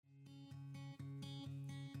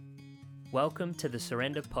Welcome to the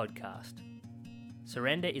Surrender podcast.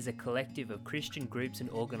 Surrender is a collective of Christian groups and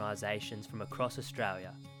organisations from across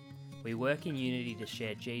Australia. We work in unity to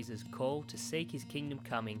share Jesus' call to seek his kingdom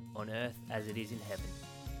coming on earth as it is in heaven.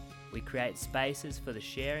 We create spaces for the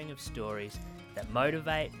sharing of stories that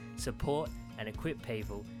motivate, support and equip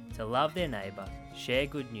people to love their neighbour, share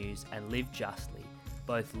good news and live justly,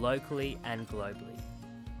 both locally and globally.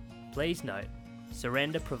 Please note,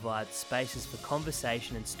 Surrender provides spaces for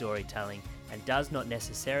conversation and storytelling and does not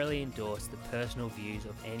necessarily endorse the personal views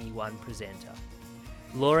of any one presenter.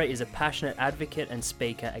 Laura is a passionate advocate and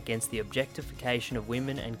speaker against the objectification of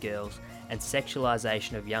women and girls and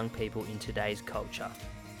sexualisation of young people in today's culture.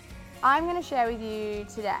 I'm going to share with you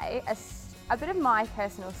today a bit of my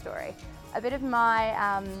personal story, a bit of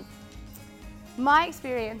my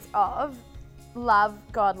experience of love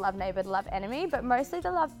God, love neighbour, love enemy, but mostly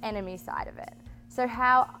the love enemy side of it. So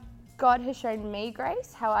how God has shown me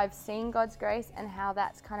grace, how I've seen God's grace, and how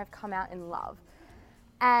that's kind of come out in love.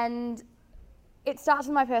 And it starts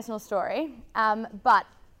with my personal story, but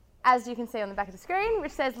as you can see on the back of the screen,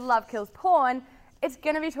 which says Love Kills Porn, it's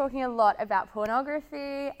going to be talking a lot about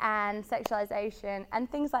pornography and sexualization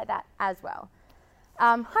and things like that as well.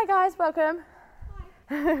 Hi guys, welcome.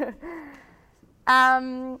 Hi.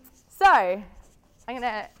 So, I'm going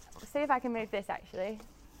to see if I can move this actually.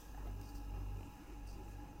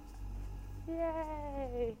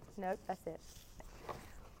 Yay! Nope, that's it.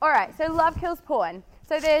 Alright, so love kills porn.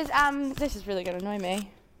 So there's, this is really going to annoy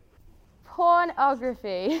me.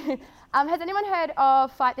 Pornography. Has anyone heard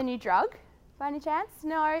of Fight the New Drug, by any chance?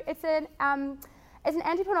 No, it's an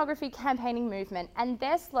anti-pornography campaigning movement, and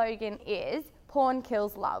their slogan is, porn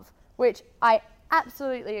kills love, which I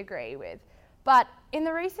absolutely agree with. But in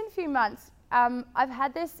the recent few months, I've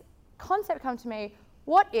had this concept come to me,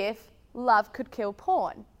 what if love could kill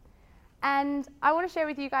porn? And I want to share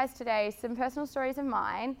with you guys today some personal stories of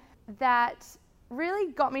mine that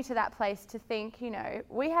really got me to that place to think, you know,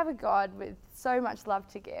 we have a God with so much love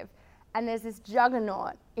to give, and there's this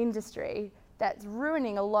juggernaut industry that's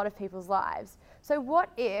ruining a lot of people's lives. So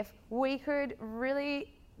what if we could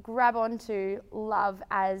really grab onto love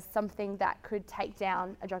as something that could take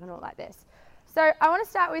down a juggernaut like this? So I want to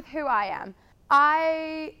start with who I am.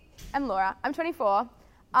 I am Laura. I'm 24.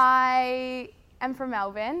 I'm from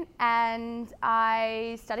Melbourne, and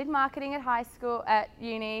I studied marketing at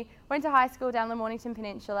uni, went to high school down the Mornington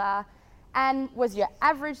Peninsula, and was your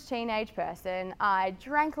average teenage person. I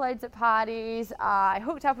drank loads at parties, I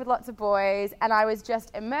hooked up with lots of boys, and I was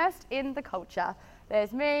just immersed in the culture.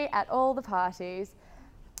 There's me at all the parties.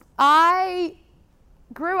 I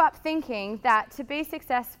grew up thinking that to be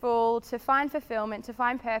successful, to find fulfillment, to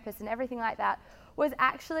find purpose and everything like that was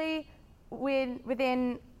actually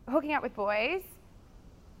within hooking up with boys,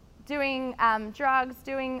 doing drugs,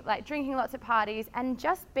 drinking lots of parties, and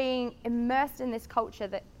just being immersed in this culture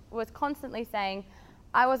that was constantly saying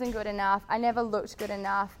I wasn't good enough, I never looked good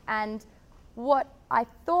enough, and what I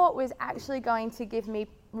thought was actually going to give me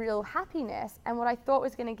real happiness and what I thought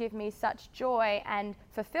was going to give me such joy and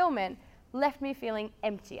fulfillment left me feeling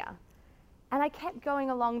emptier. And I kept going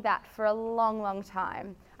along that for a long, long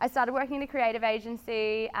time. I started working in a creative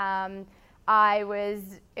agency.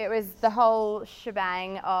 It was the whole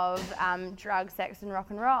shebang of drugs, sex and rock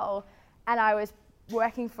and roll. And I was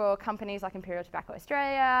working for companies like Imperial Tobacco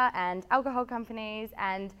Australia and alcohol companies,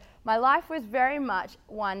 and my life was very much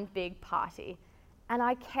one big party. And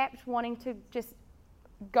I kept wanting to just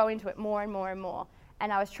go into it more and more and more.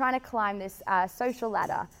 And I was trying to climb this social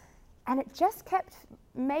ladder. And it just kept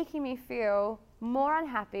making me feel more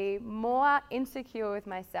unhappy, more insecure with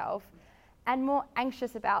myself, and more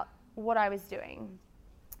anxious about what I was doing.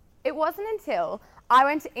 It wasn't until I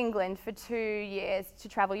went to England for 2 years to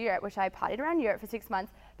travel Europe, which I partied around Europe for 6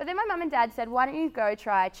 months, but then my mum and dad said, why don't you go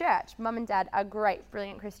try church? Mum and dad are great,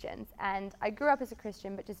 brilliant Christians, and I grew up as a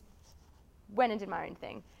Christian, but just went and did my own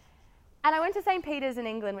thing. And I went to St. Peter's in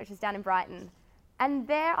England, which is down in Brighton, and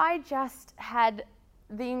there I just had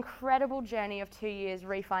the incredible journey of 2 years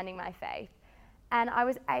refinding my faith. And I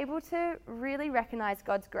was able to really recognize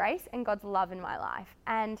God's grace and God's love in my life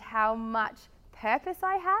and how much purpose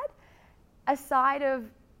I had, aside of,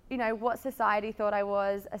 you know, what society thought I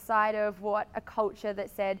was, aside of what a culture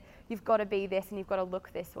that said you've got to be this and you've got to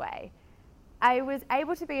look this way. I was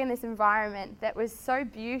able to be in this environment that was so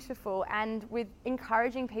beautiful and with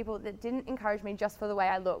encouraging people that didn't encourage me just for the way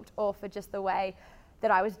I looked or for just the way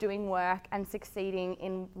that I was doing work and succeeding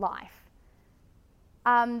in life.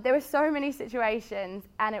 There were so many situations,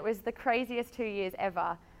 and it was the craziest 2 years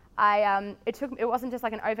ever. It wasn't just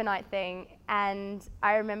like an overnight thing, and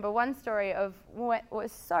I remember one story of what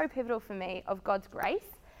was so pivotal for me of God's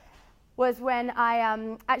grace was when I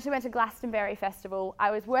actually went to Glastonbury Festival.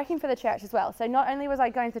 I was working for the church as well. So not only was I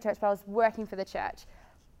going to the church, but I was working for the church.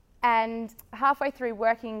 And halfway through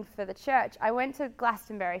working for the church, I went to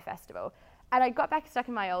Glastonbury Festival. And I got back stuck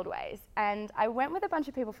in my old ways. And I went with a bunch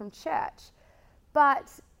of people from church. But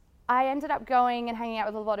I ended up going and hanging out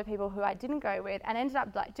with a lot of people who I didn't go with, and ended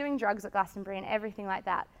up like doing drugs at Glastonbury and everything like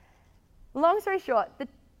that. Long story short, the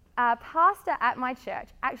pastor at my church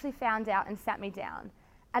actually found out and sat me down.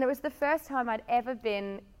 And it was the first time I'd ever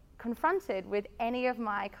been confronted with any of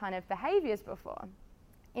my kind of behaviours before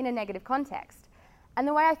in a negative context. And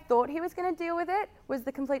the way I thought he was going to deal with it was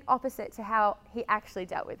the complete opposite to how he actually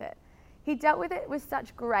dealt with it. He dealt with it with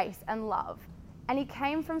such grace and love. And he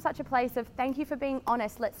came from such a place of, thank you for being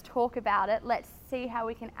honest, let's talk about it, let's see how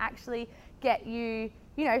we can actually get you,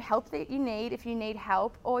 help that you need if you need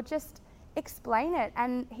help, or just explain it.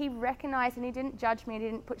 And he recognised, and he didn't judge me, and he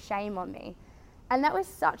didn't put shame on me. And that was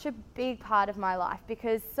such a big part of my life,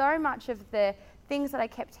 because so much of the things that I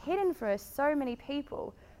kept hidden for so many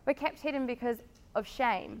people were kept hidden because of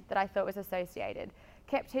shame that I thought was associated.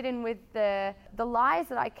 Kept hidden with the lies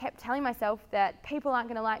that I kept telling myself that people aren't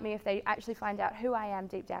going to like me if they actually find out who I am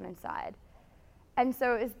deep down inside. And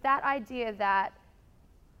so it was that idea that,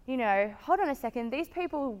 hold on a second, these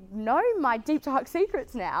people know my deep dark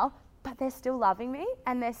secrets now, but they're still loving me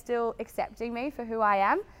and they're still accepting me for who I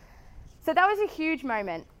am. So that was a huge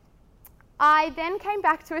moment. I then came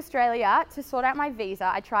back to Australia to sort out my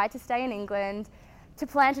visa. I tried to stay in England, to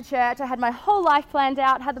plant a church. I had my whole life planned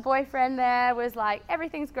out, had the boyfriend there, was like,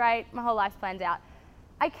 everything's great, my whole life's planned out.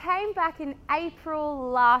 I came back in April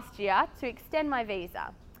last year to extend my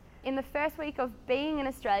visa. In the first week of being in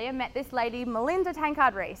Australia, met this lady, Melinda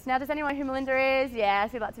Tankard-Rees. Now, does anyone know who Melinda is? Yeah,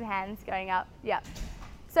 I see lots of hands going up. Yeah.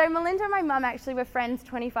 So Melinda and my mum actually were friends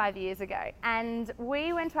 25 years ago, and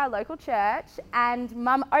we went to our local church, and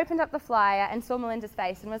mum opened up the flyer and saw Melinda's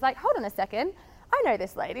face and was like, hold on a second, I know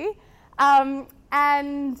this lady.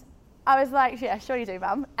 And I was like, yeah, sure you do,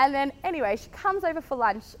 Mum. And then anyway, she comes over for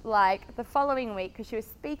lunch like the following week, because she was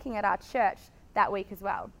speaking at our church that week as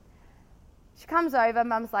well. She comes over,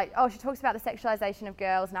 Mum's like, she talks about the sexualization of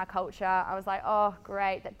girls in our culture. I was like, oh,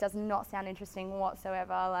 great, that does not sound interesting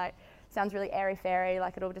whatsoever. Like, sounds really airy-fairy,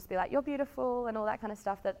 like it'll just be like, you're beautiful and all that kind of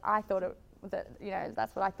stuff that I thought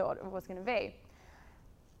that's what I thought it was going to be.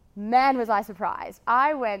 Man, was I surprised.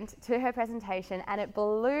 I went to her presentation and it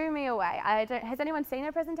blew me away. Has anyone seen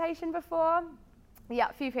her presentation before? Yeah,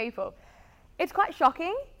 a few people. It's quite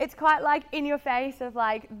shocking. It's quite like in your face of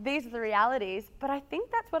like, these are the realities, but I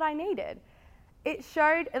think that's what I needed. It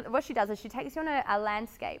showed, what she does is she takes you on a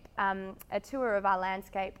landscape, a tour of our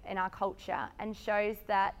landscape in our culture, and shows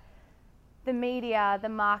that the media, the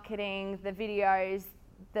marketing, the videos,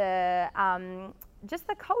 just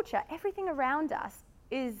the culture, everything around us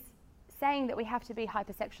is saying that we have to be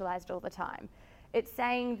hypersexualized all the time. It's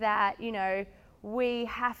saying that, we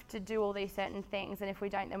have to do all these certain things, and if we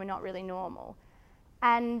don't, then we're not really normal.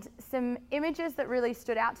 And some images that really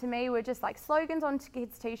stood out to me were just like slogans on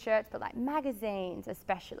kids' t-shirts, but like magazines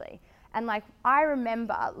especially. And like, I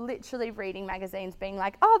remember literally reading magazines being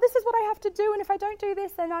like, oh, this is what I have to do, and if I don't do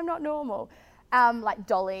this, then I'm not normal. Like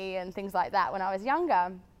Dolly and things like that when I was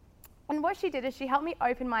younger. And what she did is she helped me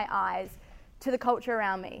open my eyes to the culture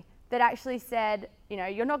around me that actually said,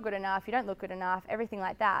 you're not good enough, you don't look good enough, everything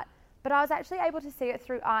like that. But I was actually able to see it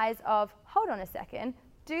through eyes of, hold on a second,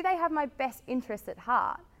 do they have my best interests at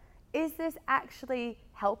heart? Is this actually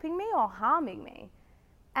helping me or harming me?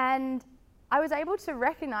 And I was able to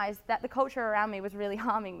recognize that the culture around me was really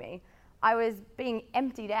harming me. I was being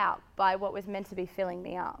emptied out by what was meant to be filling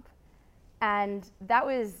me up. And that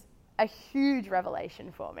was a huge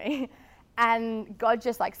revelation for me. And God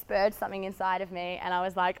just like spurred something inside of me, and I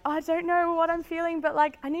was like, I don't know what I'm feeling, but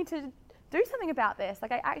like I need to do something about this.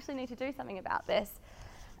 Like I actually need to do something about this.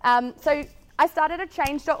 So I started a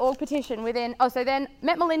change.org petition then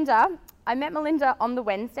met Melinda. I met Melinda on the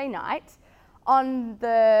Wednesday night. On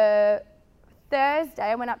the Thursday,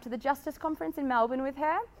 I went up to the Justice Conference in Melbourne with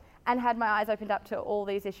her and had my eyes opened up to all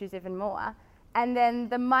these issues even more. And then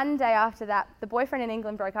the Monday after that, the boyfriend in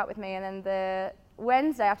England broke up with me, and then the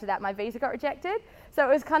Wednesday after that, my visa got rejected. So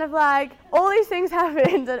it was kind of like all these things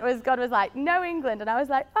happened, and God was like, no England. And I was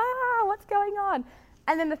like, what's going on?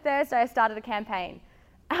 And then the Thursday, I started a campaign.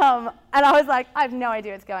 And I was like, I have no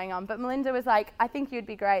idea what's going on. But Melinda was like, I think you'd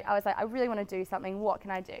be great. I was like, I really want to do something. What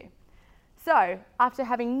can I do? So after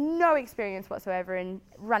having no experience whatsoever in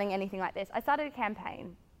running anything like this, I started a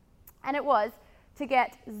campaign. And it was to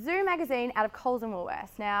get Zoo magazine out of Coles and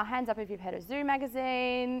Woolworths. Now, hands up if you've heard of Zoo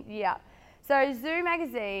magazine. Yeah. So Zoo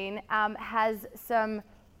magazine has some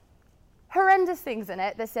horrendous things in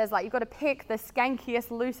it that says, like, you've got to pick the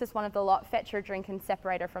skankiest, loosest one of the lot, fetch her a drink and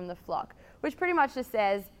separate her from the flock, which pretty much just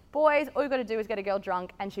says, boys, all you've got to do is get a girl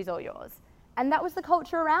drunk and she's all yours. And that was the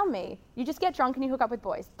culture around me. You just get drunk and you hook up with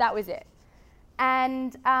boys. That was it.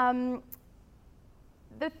 And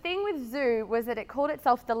the thing with Zoo was that it called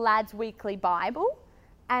itself the Lads Weekly Bible,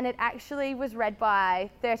 and it actually was read by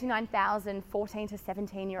 39,000 14 to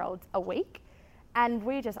 17-year-olds a week. And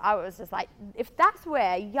I was just like, if that's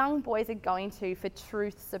where young boys are going to for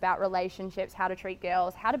truths about relationships, how to treat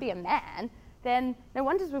girls, how to be a man, then no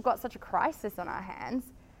wonder we've got such a crisis on our hands.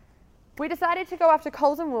 We decided to go after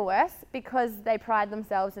Coles and Woolworths because they pride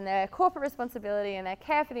themselves in their corporate responsibility and their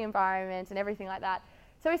care for the environment and everything like that.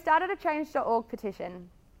 So we started a change.org petition.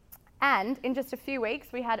 And in just a few weeks,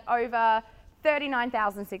 we had over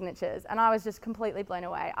 39,000 signatures. And I was just completely blown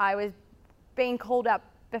away. I was being called up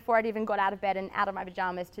before I'd even got out of bed and out of my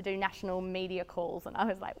pajamas to do national media calls. And I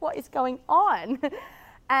was like, what is going on?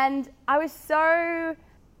 And I was so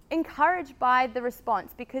encouraged by the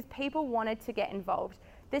response because people wanted to get involved.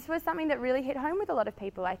 This was something that really hit home with a lot of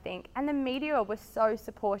people, I think. And the media was so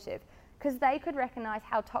supportive because they could recognise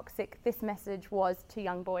how toxic this message was to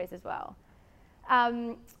young boys as well.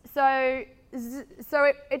 So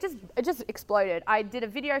it just exploded. I did a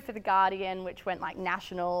video for The Guardian, which went like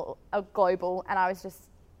national, global, and I was just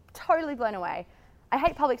totally blown away. I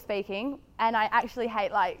hate public speaking, and I actually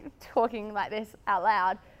hate like talking like this out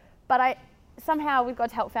loud, but somehow With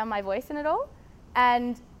God's help found my voice in it all,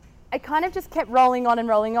 and it kind of just kept rolling on,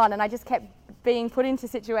 and I just kept being put into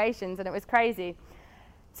situations, and it was crazy.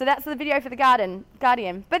 So that's the video for The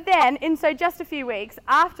Guardian. But then, in just a few weeks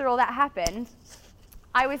after all that happened,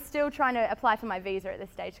 I was still trying to apply for my visa at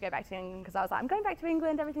this stage to go back to England because I was like, I'm going back to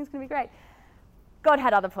England, everything's going to be great. God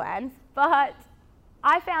had other plans, but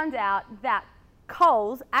I found out that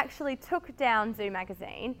Coles actually took down Zoo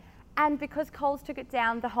magazine, and because Coles took it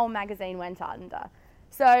down, the whole magazine went under.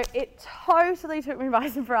 So it totally took me by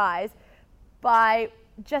surprise. By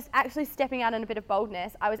just actually stepping out in a bit of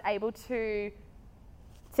boldness, I was able to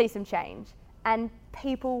see some change, and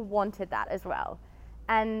people wanted that as well.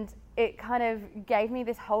 And it kind of gave me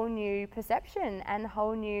this whole new perception and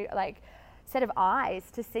whole new set of eyes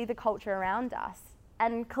to see the culture around us.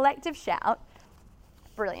 And Collective Shout,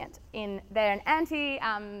 brilliant. They're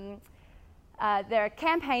a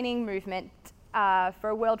campaigning movement for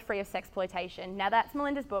a world free of sexploitation. Now that's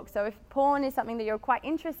Melinda's book, so if porn is something that you're quite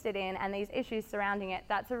interested in and these issues surrounding it,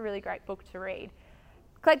 that's a really great book to read.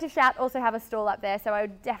 Collective Shout also have a stall up there, so I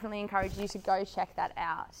would definitely encourage you to go check that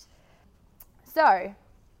out. So,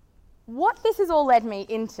 what this has all led me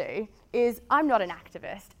into is I'm not an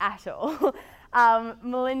activist at all.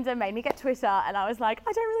 Melinda made me get Twitter, and I was like,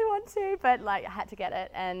 I don't really want to, but I had to get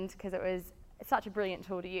it, and because it was such a brilliant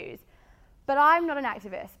tool to use. But I'm not an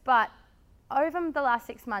activist, but over the last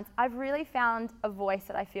 6 months, I've really found a voice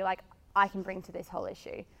that I feel like I can bring to this whole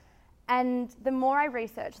issue. And the more I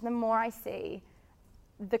research, the more I see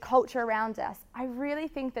the culture around us, I really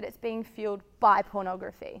think that it's being fueled by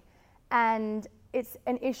pornography. And it's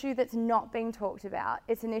an issue that's not being talked about.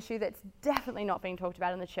 It's an issue that's definitely not being talked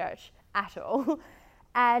about in the church at all.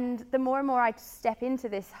 And the more and more I step into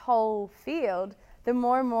this whole field, the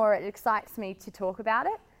more and more it excites me to talk about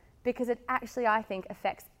it, because it actually, I think,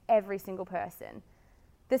 affects every single person.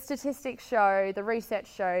 The statistics show, the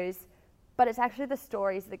research shows, but it's actually the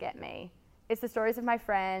stories that get me. It's the stories of my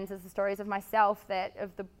friends, it's the stories of myself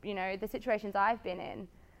the situations I've been in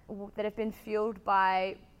that have been fueled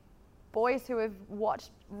by boys who have watched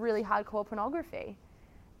really hardcore pornography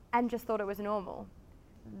and just thought it was normal.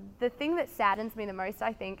 The thing that saddens me the most,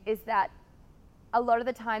 I think, is that a lot of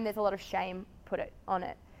the time there's a lot of shame put on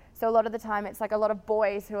it. So a lot of the time it's a lot of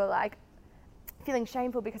boys who are feeling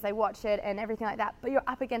shameful because they watch it and everything like that, but you're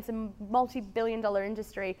up against a multi-billion-dollar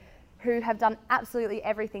industry who have done absolutely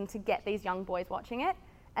everything to get these young boys watching it.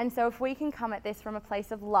 And so if we can come at this from a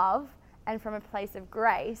place of love and from a place of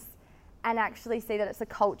grace and actually see that it's a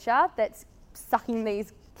culture that's sucking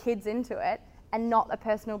these kids into it and not a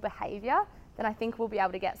personal behaviour, then I think we'll be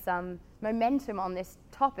able to get some momentum on this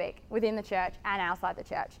topic within the church and outside the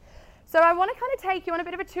church. So I want to kind of take you on a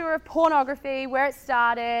bit of a tour of pornography, where it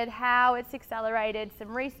started, how it's accelerated, some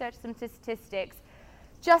research, some statistics,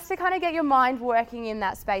 just to kind of get your mind working in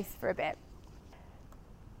that space for a bit.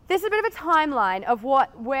 This is a bit of a timeline of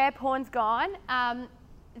where porn's gone,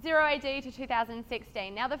 0 AD to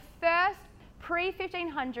 2016. Now the first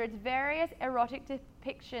pre-1500s various erotic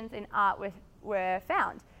depictions in art were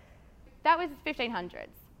found. That was 1500s.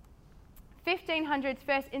 1500s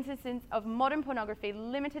first instances of modern pornography,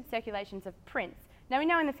 limited circulations of prints. Now we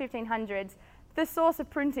know in the 1500s the source of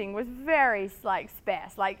printing was very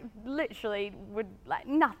sparse, literally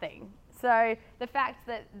nothing. So the fact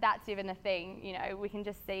that that's even a thing, we can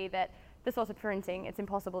just see that the source of printing, it's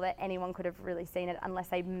impossible that anyone could have really seen it unless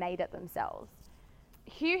they made it themselves.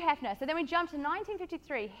 Hugh Hefner. So then we jump to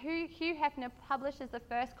 1953. Hugh Hefner publishes the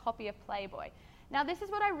first copy of Playboy. Now this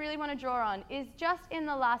is what I really want to draw on, is just in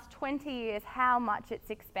the last 20 years how much it's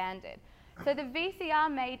expanded. So the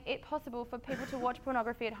VCR made it possible for people to watch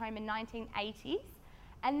pornography at home in 1980s.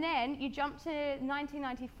 And then you jump to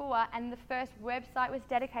 1994 and the first website was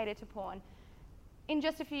dedicated to porn. In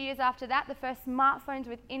just a few years after that, the first smartphones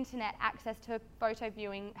with internet access to photo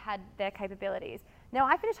viewing had their capabilities. Now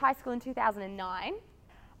I finished high school in 2009.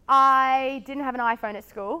 I didn't have an iPhone at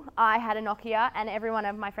school. I had a Nokia and every one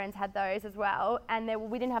of my friends had those as well. And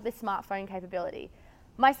we didn't have this smartphone capability.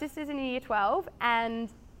 My sister's in year 12 and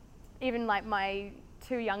even my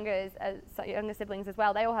two younger siblings as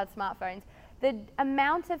well, they all had smartphones. The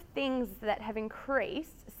amount of things that have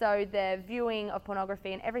increased, so the viewing of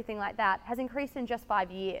pornography and everything like that, has increased in just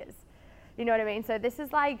 5 years. You know what I mean? So this is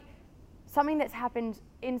something that's happened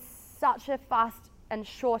in such a fast and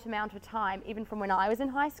short amount of time, even from when I was in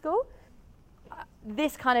high school.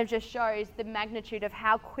 This kind of just shows the magnitude of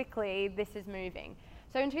how quickly this is moving.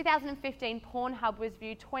 So in 2015, Pornhub was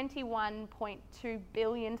viewed 21.2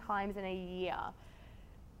 billion times in a year.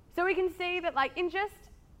 So we can see that in just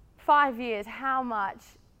 5 years, how much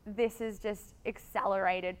this has just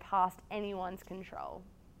accelerated past anyone's control.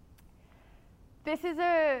 This is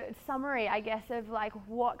a summary, I guess, of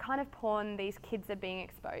what kind of porn these kids are being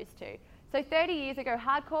exposed to. So 30 years ago,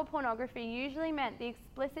 hardcore pornography usually meant the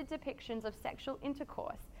explicit depictions of sexual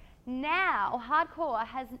intercourse. Now, hardcore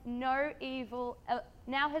has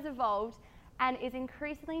now has evolved and is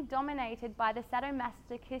increasingly dominated by the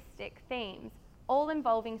sadomasochistic themes, all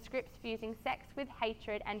involving scripts fusing sex with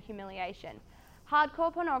hatred and humiliation.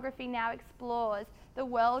 Hardcore pornography now explores the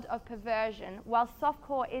world of perversion, while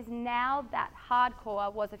softcore is now that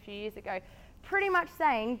hardcore was a few years ago. Pretty much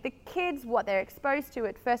saying the kids, what they're exposed to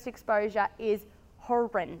at first exposure is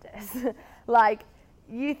horrendous.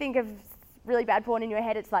 You think of really bad porn in your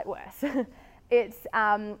head, it's worse. It's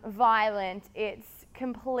violent, it's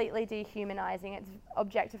completely dehumanizing, it's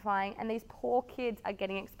objectifying, and these poor kids are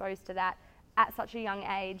getting exposed to that at such a young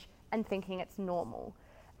age and thinking it's normal.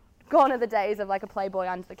 Gone are the days of a Playboy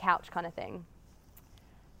under the couch kind of thing.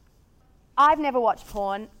 I've never watched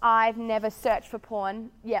porn, I've never searched for porn,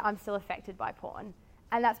 yet I'm still affected by porn.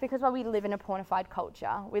 And that's because we live in a pornified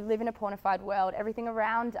culture, we live in a pornified world, everything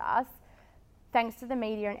around us, thanks to the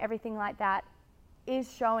media and everything like that,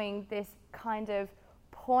 is showing this kind of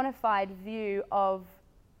pornified view of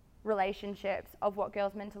relationships, of what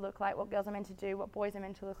girls are meant to look like, what girls are meant to do, what boys are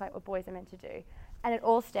meant to look like, what boys are meant to do. And it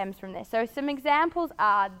all stems from this. So some examples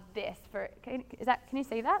are this. Can you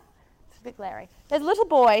see that? It's a bit glary. There's a little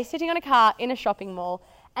boy sitting on a car in a shopping mall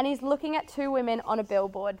and he's looking at two women on a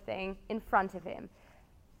billboard thing in front of him.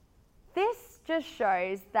 This just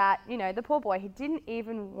shows that, the poor boy, he didn't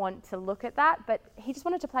even want to look at that, but he just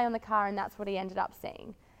wanted to play on the car and that's what he ended up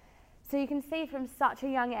seeing. So you can see from such a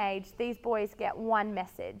young age, these boys get one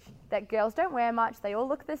message, that girls don't wear much, they all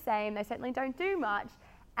look the same, they certainly don't do much,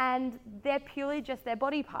 and they're purely just their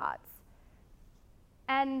body parts.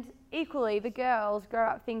 And equally, the girls grow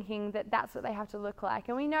up thinking that that's what they have to look like.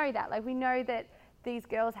 And we know that. We know that these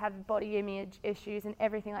girls have body image issues and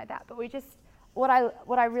everything like that. But what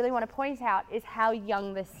I really want to point out is how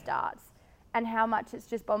young this starts and how much it's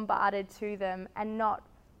just bombarded to them and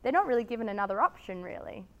they're not really given another option,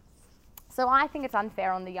 really. So I think it's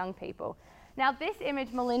unfair on the young people. Now, this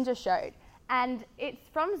image Melinda showed, and it's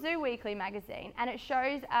from Zoo Weekly magazine, and it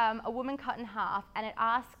shows a woman cut in half, and it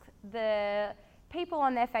asks the people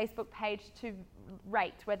on their Facebook page to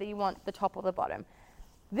rate whether you want the top or the bottom.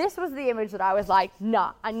 This was the image that I was like,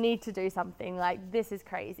 nah, I need to do something, this is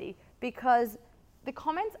crazy, because the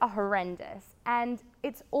comments are horrendous, and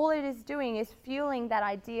all it is doing is fueling that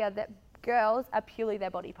idea that girls are purely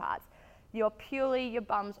their body parts. You're purely your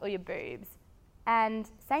bums or your boobs, and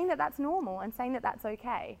saying that that's normal and saying that that's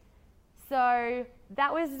okay. So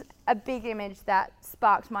that was a big image that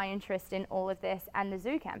sparked my interest in all of this and the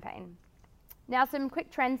Zoo campaign. Now, some quick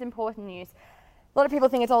trends, important news. A lot of people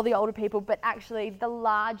think it's all the older people, but actually the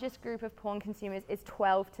largest group of porn consumers is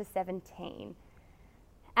 12 to 17.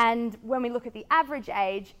 And when we look at the average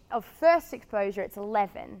age of first exposure, it's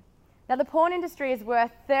 11. Now, the porn industry is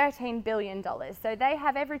worth $13 billion, so they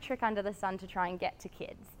have every trick under the sun to try and get to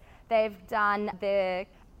kids. They've done the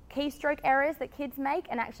keystroke errors that kids make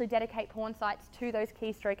and actually dedicate porn sites to those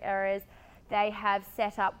keystroke errors. They have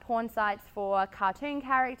set up porn sites for cartoon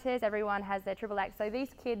characters. Everyone has their XXX. So these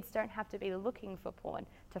kids don't have to be looking for porn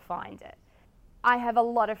to find it. I have a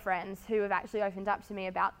lot of friends who have actually opened up to me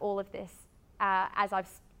about all of this as I've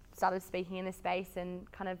started speaking in this space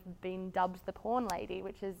and kind of been dubbed the porn lady,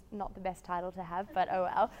 which is not the best title to have, but oh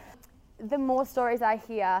well. The more stories I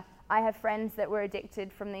hear, I have friends that were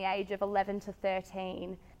addicted from the age of 11 to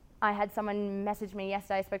 13. I had someone message me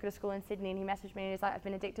yesterday. I spoke at a school in Sydney, and he messaged me and he's like, I've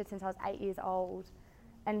been addicted since I was 8 years old.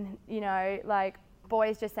 And you know, like,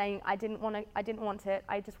 boys just saying, I didn't want it.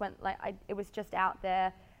 I just went, like, it was just out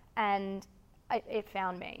there, and it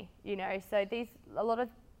found me, you know. So a lot of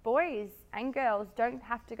boys and girls don't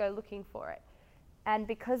have to go looking for it. And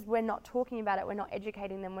because we're not talking about it, we're not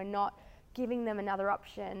educating them, we're not giving them another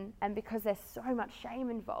option, and because there's so much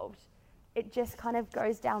shame involved, it just kind of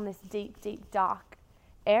goes down this deep, deep, dark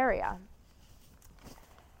area.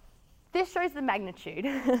 This shows the magnitude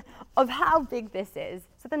of how big this is.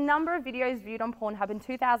 So the number of videos viewed on Pornhub in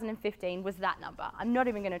 2015 was that number. I'm not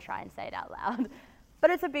even going to try and say it out loud,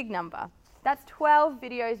 but it's a big number. That's 12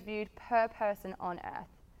 videos viewed per person on Earth.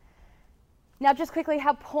 Now, just quickly,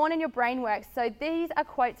 how porn in your brain works. So these are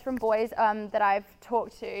quotes from boys that I've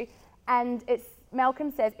talked to, and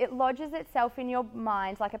Malcolm says, it lodges itself in your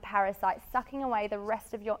mind like a parasite, sucking away the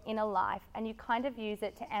rest of your inner life, and you kind of use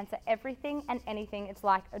it to answer everything and anything. It's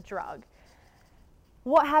like a drug.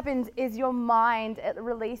 What happens is your mind, it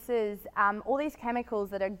releases all these chemicals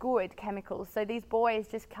that are good chemicals. So these boys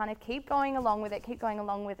just kind of keep going along with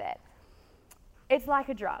it. It's like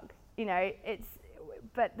a drug, you know.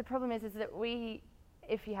 But the problem is that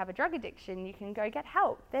if you have a drug addiction, you can go get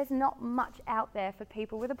help. There's not much out there for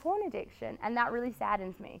people with a porn addiction, and that really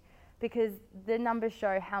saddens me because the numbers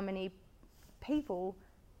show how many people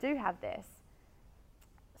do have this.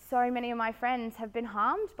 So many of my friends have been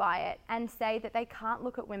harmed by it and say that they can't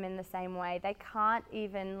look at women the same way. They can't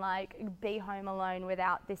even be home alone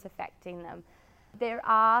without this affecting them. There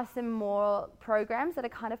are some more programs that are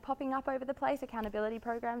kind of popping up over the place, accountability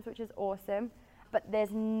programs, which is awesome. But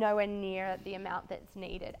there's nowhere near the amount that's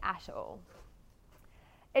needed at all.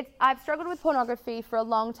 I've struggled with pornography for a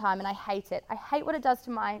long time, and I hate it. I hate what it does to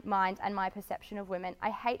my mind and my perception of women. I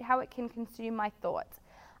hate how it can consume my thoughts.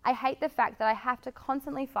 I hate the fact that I have to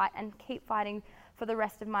constantly fight and keep fighting for the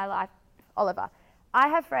rest of my life. Oliver, I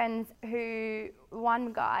have friends who,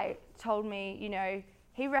 one guy told me, you know,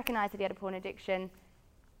 he recognized that he had a porn addiction.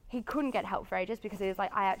 He couldn't get help for ages because he was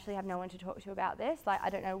like, I actually have no one to talk to about this. Like, I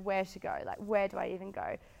don't know where to go. Like, where do I even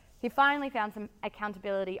go? He finally found some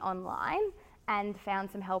accountability online and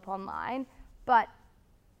found some help online. But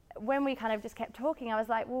when we kind of just kept talking, I was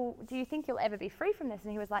like, well, do you think you'll ever be free from this?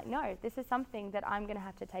 And he was like, no, this is something that I'm going to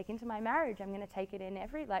have to take into my marriage. I'm going to take it in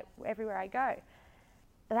everywhere I go.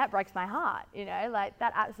 But that breaks my heart, you know, like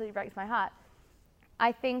that absolutely breaks my heart.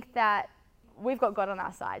 I think that we've got God on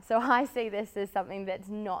our side. So I see this as something that's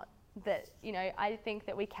not that, you know, I think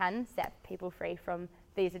that we can set people free from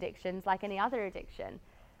these addictions like any other addiction.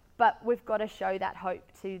 But we've got to show that hope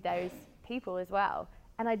to those people as well.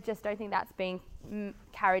 And I just don't think that's being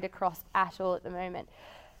carried across at all at the moment.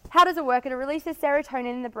 How does it work? It releases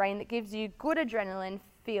serotonin in the brain that gives you good adrenaline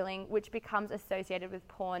feeling, which becomes associated with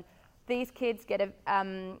porn. These kids get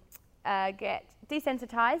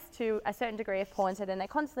desensitized to a certain degree of porn, so then they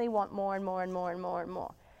constantly want more and more and more and more and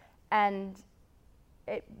more. And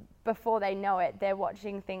before they know it, they're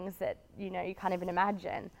watching things that, you know, you can't even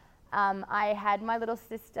imagine. I had my little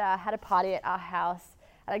sister had a party at our house,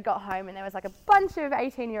 and I got home and there was like a bunch of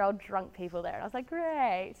 18-year-old drunk people there, and I was like,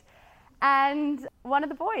 great. And one of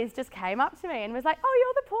the boys just came up to me and was like, oh,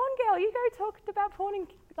 you're the porn girl, you go talk about porn in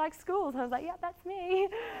like schools. I was like, yeah, that's me.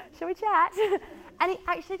 Shall we chat? And he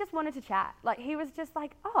actually just wanted to chat. Like, he was just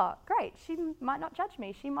like, oh, great. She might not judge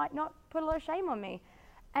me. She might not put a lot of shame on me.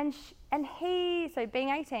 And so being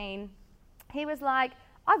 18, he was like,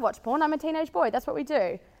 I've watched porn. I'm a teenage boy. That's what we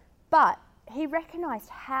do. But he recognized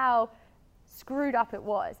how screwed up it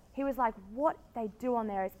was. He was like, what they do on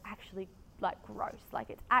there is actually like gross. Like,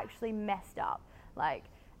 it's actually messed up. Like,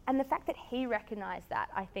 and the fact that he recognized that,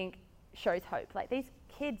 I think, shows hope. Like, these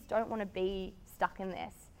kids don't want to be stuck in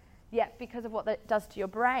this. Yet, because of what that does to your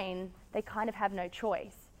brain, they kind of have no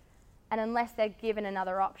choice. And unless they're given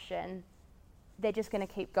another option, they're just going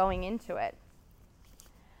to keep going into it.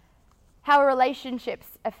 How are relationships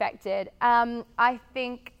affected? I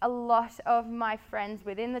think a lot of my friends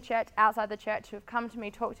within the church, outside the church, who have come to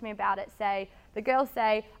me, talked to me about it, the girls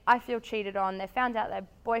say, I feel cheated on. They found out their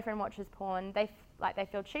boyfriend watches porn. They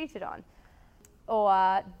feel cheated on.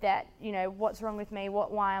 Or that, you know, what's wrong with me?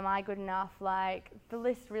 Why am I good enough? Like, the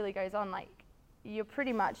list really goes on. Like, you're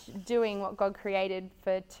pretty much doing what God created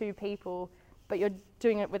for two people but you're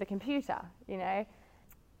doing it with a computer, you know.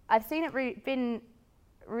 I've seen it been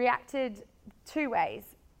reacted two ways,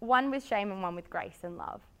 one with shame and one with grace and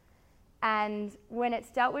love. And when it's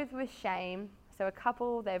dealt with shame, so a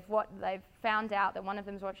couple, they've found out that one of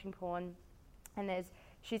them's watching porn, and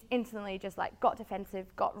she's instantly just like got defensive,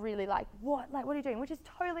 got really like, what are you doing? Which is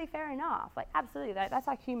totally fair enough, like absolutely, that's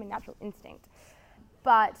like human natural instinct.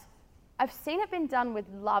 But I've seen it been done with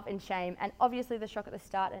love and shame, and obviously the shock at the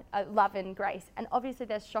start, love and grace, and obviously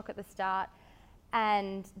there's shock at the start,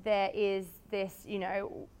 and there is this, you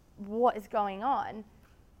know, what is going on?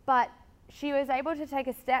 But she was able to take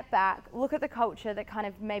a step back, look at the culture that kind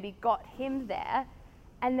of maybe got him there,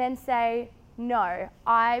 and then say, no,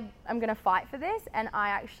 I am going to fight for this, and I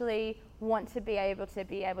actually want to be able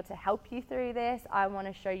to help you through this. I want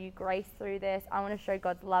to show you grace through this. I want to show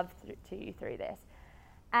God's love to you through this.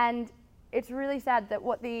 And it's really sad that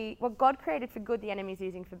what God created for good, the enemy's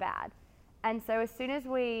using for bad. And so as soon as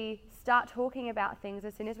we start talking about things,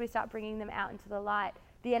 as soon as we start bringing them out into the light,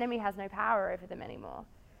 the enemy has no power over them anymore.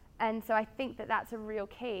 And so I think that that's a real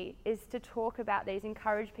key, is to talk about these,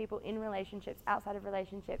 encourage people in relationships, outside of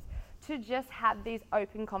relationships, to just have these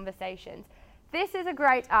open conversations. This is a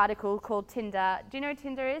great article called Tinder. Do you know what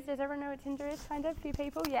Tinder is? Does everyone know what Tinder is, kind of? A few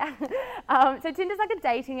people, yeah. So Tinder's like a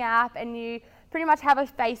dating app, and you pretty much have a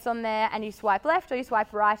face on there, and you swipe left or you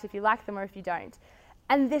swipe right if you like them or if you don't.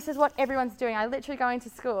 And this is what everyone's doing. I literally go into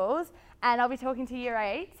schools, and I'll be talking to year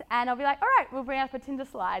 8, and I'll be like, all right, we'll bring up a Tinder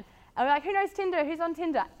slide. And we're like, who knows Tinder? Who's on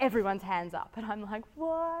Tinder? Everyone's hands up. And I'm like,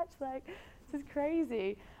 what? Like, this is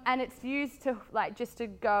crazy. And it's used to, like, just to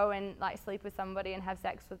go and, like, sleep with somebody and have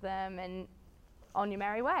sex with them and on your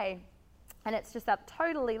merry way. And it's just that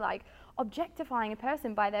totally, like, objectifying a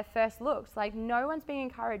person by their first looks. Like, no one's being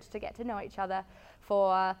encouraged to get to know each other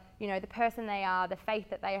for, you know, the person they are, the faith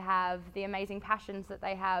that they have, the amazing passions that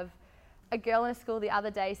they have. A girl in a school the other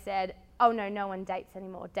day said, oh no one dates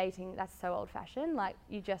anymore. Dating, that's so old fashioned. Like,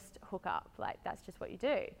 you just hook up. Like, that's just what you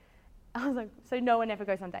do. I was like, so no one ever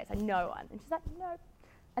goes on dates? Like, no one. And she's like, no.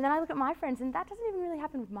 And then I look at my friends, and that doesn't even really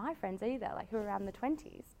happen with my friends either, like, who are around the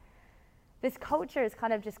 20s. This culture has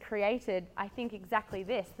kind of just created, I think, exactly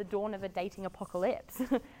this, the dawn of a dating apocalypse.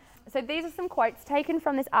 So these are some quotes taken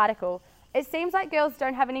from this article. It seems like girls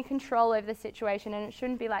don't have any control over the situation, and it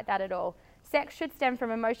shouldn't be like that at all. Sex should stem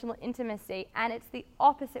from emotional intimacy, and it's the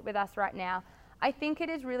opposite with us right now. I think it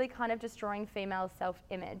is really kind of destroying female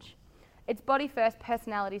self-image. It's body first,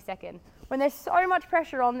 personality second. When there's so much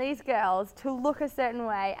pressure on these girls to look a certain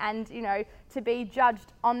way and, you know, to be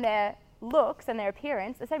judged on their looks and their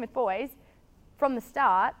appearance, the same with boys, from the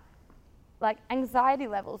start, like, anxiety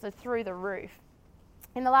levels are through the roof.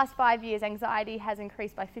 In the last 5 years, anxiety has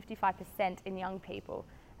increased by 55% in young people.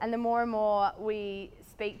 And the more and more we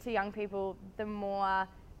speak to young people, the more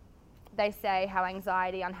they say how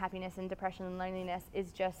anxiety, unhappiness, and depression and loneliness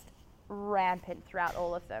is just rampant throughout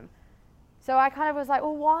all of them. So I kind of was like,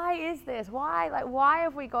 well, why is this? Why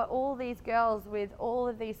have we got all these girls with all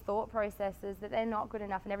of these thought processes that they're not good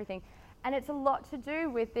enough and everything? And it's a lot to do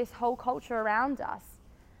with this whole culture around us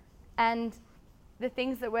and the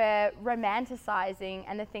things that we're romanticizing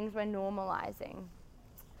and the things we're normalizing.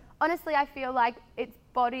 Honestly, I feel like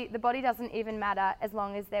the body doesn't even matter as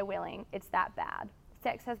long as they're willing. It's that bad.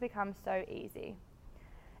 Sex has become so easy.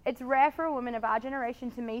 It's rare for a woman of our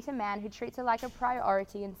generation to meet a man who treats her like a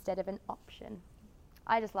priority instead of an option.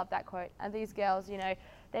 I just love that quote. And these girls, you know,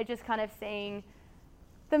 they're just kind of seeing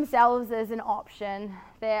themselves as an option.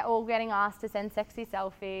 They're all getting asked to send sexy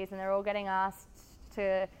selfies, and they're all getting asked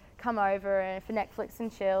to come over for Netflix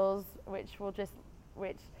and chills, which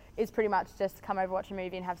is pretty much just come over, watch a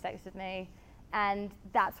movie and have sex with me. And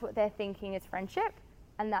that's what they're thinking is friendship,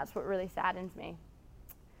 and that's what really saddens me.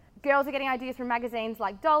 Girls are getting ideas from magazines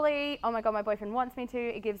like Dolly. Oh my God, my boyfriend wants me to.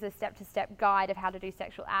 It gives a step-to-step guide of how to do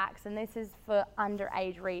sexual acts, and this is for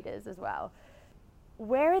underage readers as well.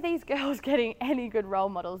 Where are these girls getting any good role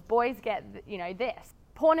models? Boys get, you know, this.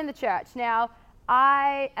 Porn in the church. Now,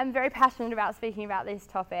 I am very passionate about speaking about this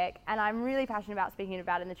topic, and I'm really passionate about speaking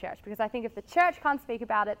about it in the church, because I think if the church can't speak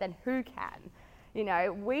about it, then who can? You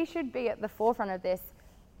know, we should be at the forefront of this.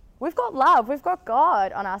 We've got love, we've got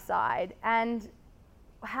God on our side, and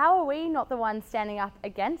how are we not the ones standing up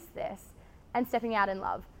against this and stepping out in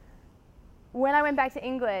love? When I went back to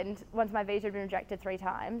England, once my visa had been rejected 3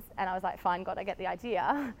 times, and I was like, fine, God, I get the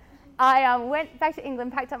idea. I went back to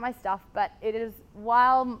England, packed up my stuff, but it is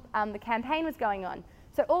while the campaign was going on.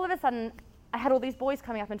 So all of a sudden, I had all these boys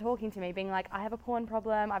coming up and talking to me, being like, I have a porn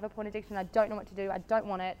problem, I have a porn addiction, I don't know what to do, I don't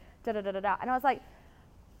want it, da-da-da-da-da. And I was like,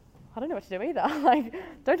 I don't know what to do either. Like,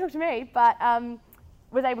 don't talk to me, but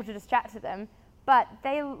was able to just chat to them. But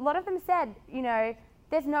a lot of them said,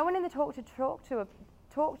 there's no one in the talk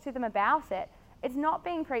to them about it. It's not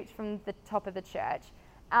being preached from the top of the church.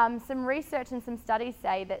 Some research and some studies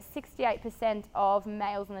say that 68% of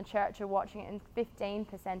males in the church are watching it and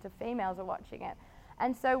 15% of females are watching it.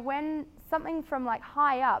 And so when something from like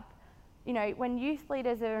high up, when youth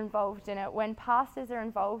leaders are involved in it, when pastors are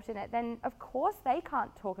involved in it, then of course they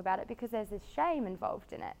can't talk about it because there's this shame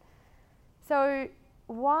involved in it. So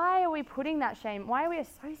why are we putting that shame, why are we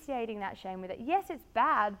associating that shame with it? Yes, it's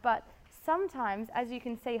bad, but sometimes, as you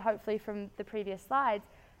can see hopefully from the previous slides,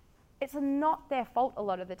 it's not their fault a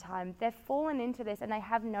lot of the time. They've fallen into this and they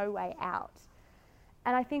have no way out.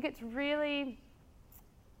 And I think it's really,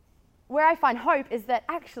 where I find hope is that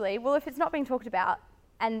actually, well, if it's not being talked about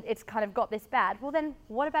and it's kind of got this bad, well then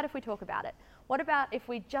what about if we talk about it? What about if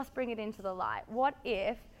we just bring it into the light? What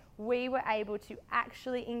if we were able to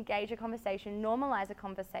actually engage a conversation, normalize a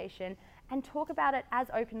conversation, and talk about it as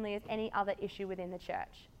openly as any other issue within the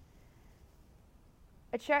church?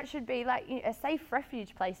 A church should be like a safe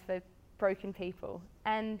refuge place for broken people.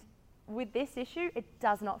 And with this issue, it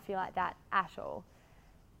does not feel like that at all.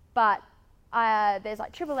 But there's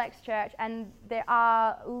like Triple X Church, and there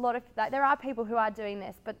are there are people who are doing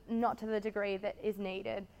this, but not to the degree that is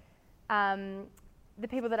needed. The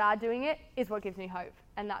people that are doing it is what gives me hope,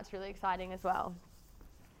 and that's really exciting as well.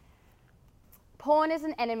 Porn is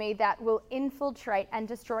an enemy that will infiltrate and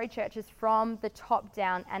destroy churches from the top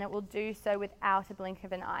down, and it will do so without a blink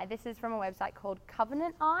of an eye. This is from a website called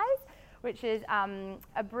Covenant Eyes, which is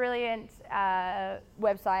a brilliant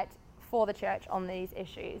website for the church on these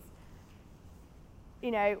issues.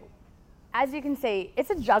 As you can see, it's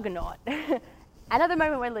a juggernaut. And at the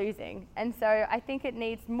moment we're losing. And so I think it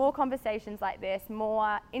needs more conversations like this,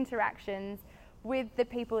 more interactions with the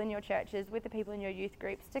people in your churches, with the people in your youth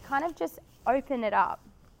groups, to kind of just open it up.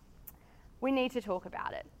 We need to talk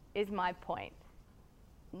about it, is my point.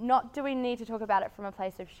 Not do we need to talk about it from a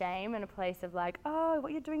place of shame and a place of like, oh,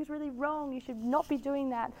 what you're doing is really wrong, you should not be doing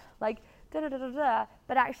that, like da-da-da-da-da,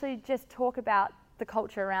 but actually just talk about the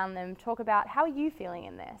culture around them, talk about how are you feeling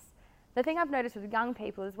in this. The thing I've noticed with young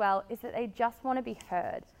people as well is that they just want to be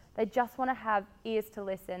heard. They just want to have ears to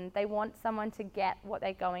listen. They want someone to get what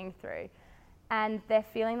they're going through. And they're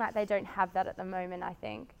feeling like they don't have that at the moment, I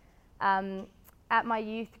think. At my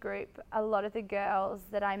youth group, a lot of the girls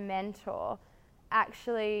that I mentor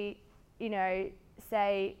actually,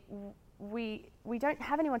 say, we don't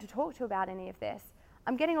have anyone to talk to about any of this.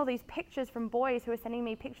 I'm getting all these pictures from boys who are sending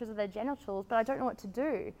me pictures of their genitals, but I don't know what to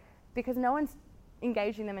do because no one's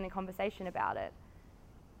engaging them in a conversation about it.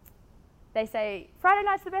 They say, Friday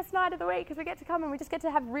night's the best night of the week because we get to come and we just get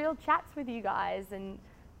to have real chats with you guys. And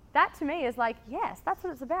that to me is like, yes, that's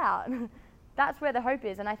what it's about. That's where the hope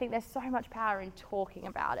is. And I think there's so much power in talking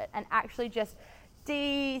about it and actually just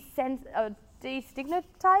destigmatizing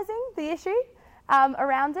the issue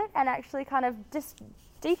around it, and actually kind of just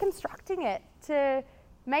deconstructing it to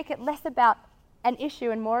make it less about an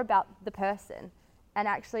issue and more about the person, and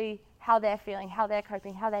actually how they're feeling, how they're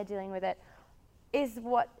coping, how they're dealing with it. Is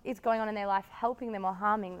what is going on in their life helping them or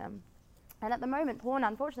harming them? And at the moment, porn,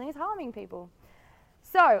 unfortunately, is harming people.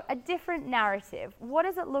 So, a different narrative. What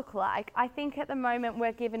does it look like? I think at the moment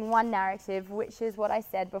we're given one narrative, which is what I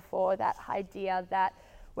said before, that idea that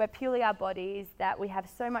we're purely our bodies, that we have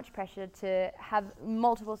so much pressure to have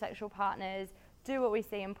multiple sexual partners, do what we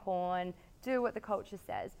see in porn, do what the culture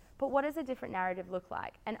says. But what does a different narrative look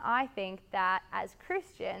like? And I think that as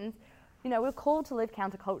Christians, we're called to live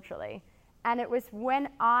counterculturally. And it was when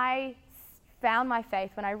I found my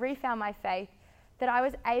faith, when I refound my faith, that I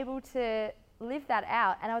was able to live that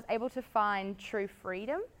out, and I was able to find true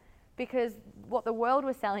freedom, because what the world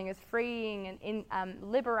was selling as freeing and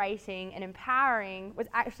liberating and empowering was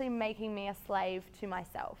actually making me a slave to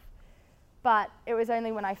myself. But it was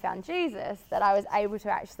only when I found Jesus that I was able to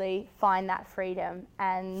actually find that freedom,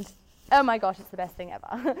 and oh my gosh, it's the best thing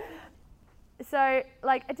ever. So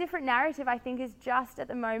like a different narrative, I think, is just at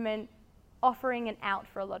the moment offering an out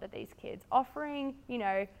for a lot of these kids, offering,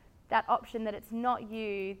 that option that it's not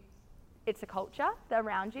you, it's a culture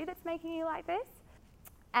around you that's making you like this,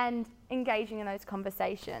 and engaging in those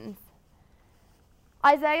conversations.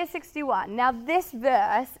 Isaiah 61. Now this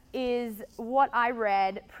verse is what I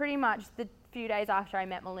read pretty much the few days after I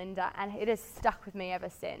met Melinda, and it has stuck with me ever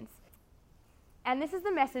since. And this is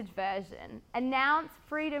the Message version. Announce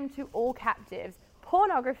freedom to all captives.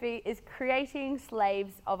 Pornography is creating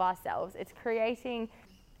slaves of ourselves. It's creating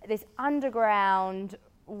this underground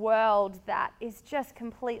world that is just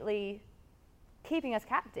completely keeping us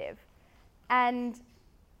captive. And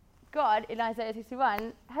God, in Isaiah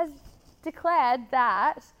 61, has declared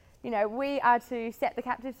that we are to set the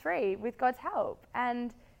captives free with God's help.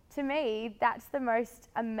 And to me, that's the most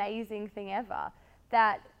amazing thing ever,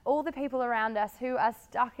 that all the people around us who are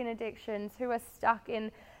stuck in addictions, who are stuck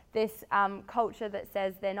in this culture that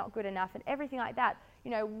says they're not good enough and everything like that,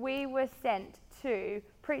 we were sent to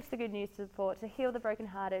preach the good news to the poor, to heal the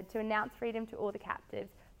brokenhearted, to announce freedom to all the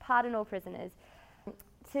captives, pardon all prisoners,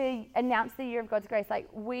 to announce the year of God's grace. Like,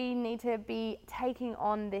 we need to be taking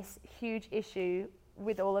on this huge issue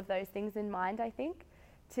with all of those things in mind, I think,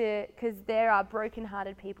 because there are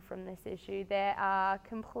brokenhearted people from this issue. There are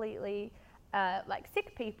completely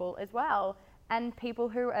sick people as well, and people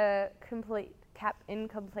who are in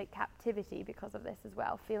complete captivity because of this as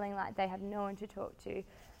well, feeling like they have no one to talk to,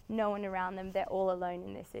 no one around them. They're all alone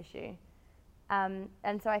in this issue.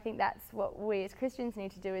 And so I think that's what we as Christians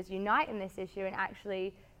need to do, is unite in this issue and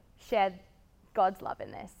actually share God's love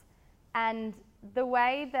in this. And the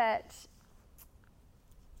way that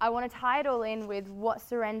I want to tie it all in with what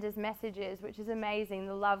Surrender's message is, which is amazing,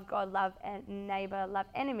 the love God, love neighbor, love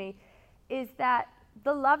enemy, is that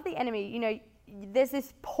the love the enemy, there's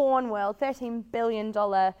this porn world, $13 billion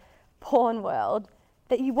porn world,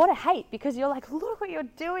 that you want to hate because you're like, look what you're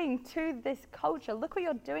doing to this culture, look what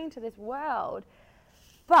you're doing to this world.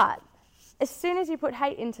 But as soon as you put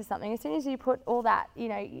hate into something, as soon as you put all that,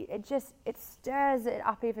 it stirs it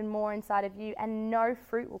up even more inside of you, and no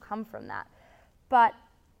fruit will come from that. But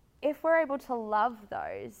if we're able to love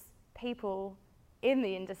those people in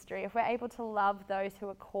the industry, if we're able to love those who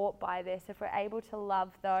are caught by this, if we're able to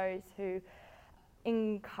love those who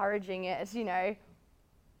encouraging it,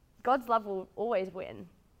 God's love will always win.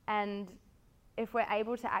 And if we're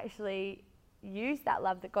able to actually use that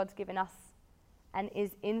love that God's given us and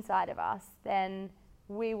is inside of us, then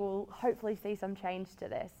we will hopefully see some change to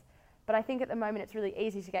this. But I think at the moment it's really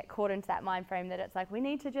easy to get caught into that mind frame that it's like, we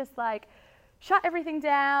need to just shut everything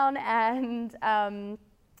down and,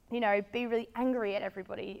 be really angry at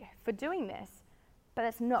everybody for doing this. But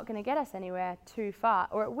it's not going to get us anywhere too far,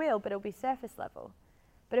 or it will, but it'll be surface level.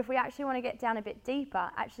 But if we actually want to get down a bit deeper,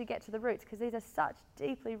 actually get to the roots, because these are such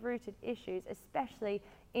deeply rooted issues, especially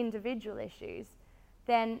individual issues,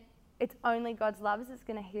 then it's only God's love that's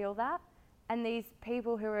going to heal that. And these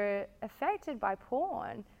people who are affected by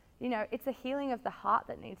porn, it's a healing of the heart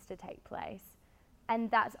that needs to take place. And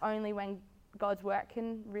that's only when God's work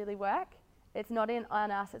can really work. It's not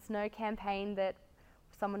on us. It's no campaign that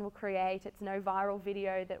someone will create. It's no viral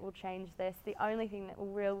video that will change this. The only thing that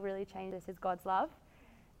will really change this is God's love,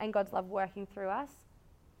 and God's love working through us.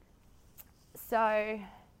 So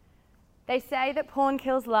they say that porn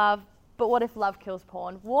kills love, but what if love kills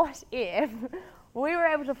porn? What if we were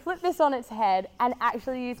able to flip this on its head and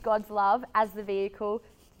actually use God's love as the vehicle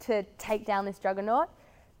to take down this juggernaut?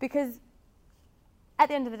 Because at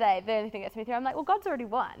the end of the day, the only thing that gets me through, I'm like, well, God's already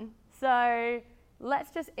won. So let's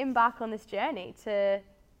just embark on this journey to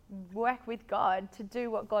work with God, to do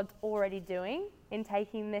what God's already doing in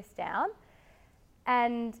taking this down.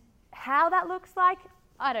 And how that looks like,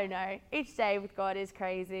 I don't know. Each day with God is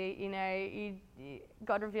crazy.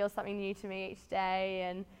 God reveals something new to me each day,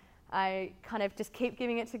 and I kind of just keep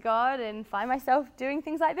giving it to God and find myself doing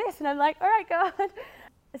things like this. And I'm like, all right, God.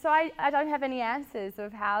 So I don't have any answers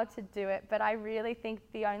of how to do it, but I really think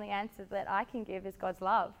the only answer that I can give is God's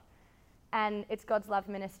love. And it's God's love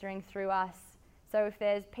ministering through us. So if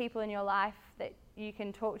there's people in your life that you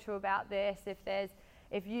can talk to about this,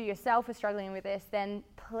 if you yourself are struggling with this, then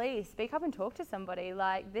please speak up and talk to somebody.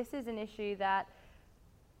 Like, this is an issue that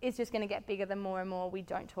is just going to get bigger the more and more we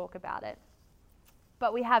don't talk about it.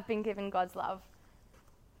 But we have been given God's love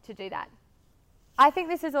to do that. I think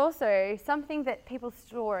this is also something that people's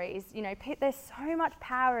stories, there's so much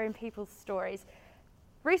power in people's stories.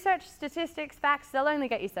 Research, statistics, facts, they'll only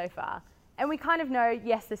get you so far. And we kind of know,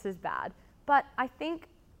 yes, this is bad. But I think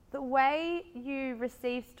the way you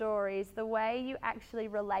receive stories, the way you actually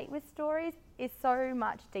relate with stories is so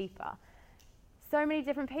much deeper. So many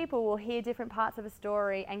different people will hear different parts of a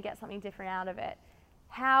story and get something different out of it.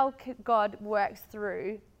 How God works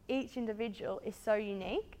through each individual is so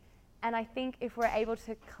unique. And I think if we're able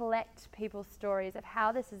to collect people's stories of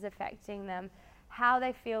how this is affecting them, how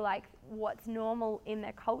they feel like what's normal in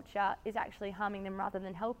their culture is actually harming them rather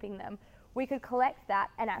than helping them, we could collect that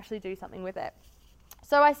and actually do something with it.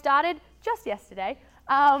 So I started just yesterday,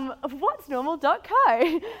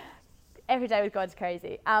 what'snormal.co. Every day with God's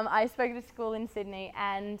crazy. I spoke at a school in Sydney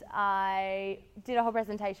and I did a whole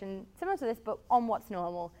presentation similar to this, but on what's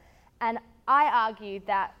normal. And I argued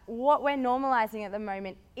that what we're normalizing at the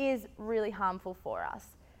moment is really harmful for us.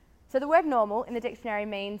 So the word normal in the dictionary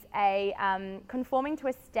means conforming to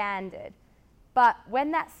a standard. But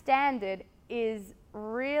when that standard is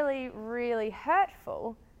really, really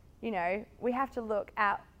hurtful, we have to look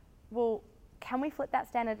at, well, can we flip that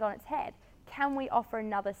standard on its head? Can we offer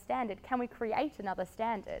another standard? Can we create another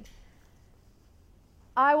standard?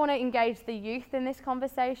 I want to engage the youth in this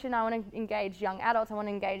conversation. I want to engage young adults. I want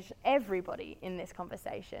to engage everybody in this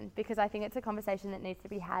conversation, because I think it's a conversation that needs to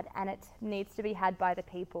be had, and it needs to be had by the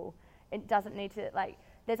people. It doesn't need to,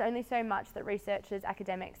 there's only so much that researchers,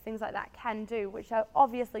 academics, things like that can do, which are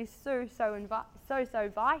obviously so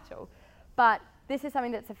vital. But this is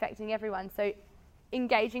something that's affecting everyone. So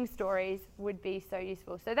engaging stories would be so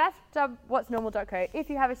useful. So that's whatsnormal.co. If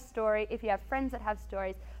you have a story, if you have friends that have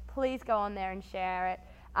stories, please go on there and share it.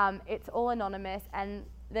 It's all anonymous, and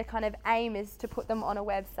the kind of aim is to put them on a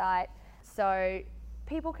website so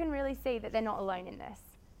people can really see that they're not alone in this.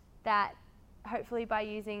 That hopefully by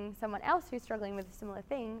using someone else who's struggling with a similar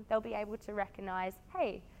thing, they'll be able to recognise,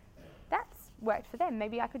 hey, that's worked for them.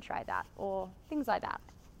 Maybe I could try that, or things like that.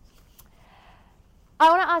 I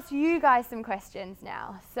want to ask you guys some questions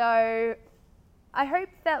now. So I hope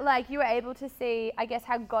that you were able to see, I guess,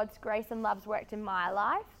 how God's grace and love's worked in my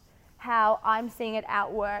life, how I'm seeing it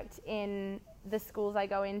outworked in the schools I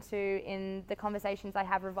go into, in the conversations I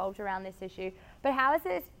have revolved around this issue. But how is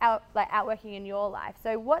this outworking in your life?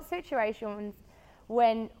 So what's the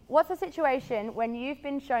situation when you've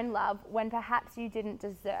been shown love when perhaps you didn't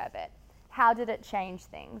deserve it? How did it change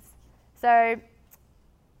things? So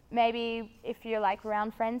maybe if you're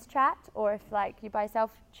around friends chat, or if you by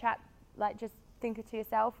yourself chat, just think it to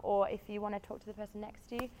yourself, or if you want to talk to the person next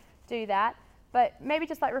to you, do that. But maybe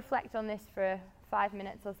just reflect on this for 5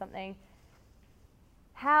 minutes or something.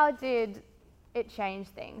 How did it change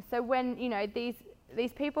things? So when,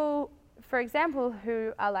 these people, for example,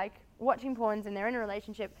 who are watching porns and they're in a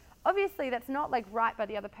relationship, obviously that's not right by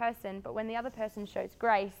the other person, but when the other person shows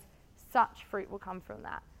grace, such fruit will come from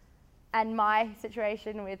that. And my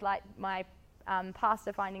situation with my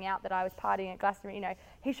pastor finding out that I was partying at Glastonbury,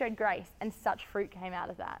 he showed grace, and such fruit came out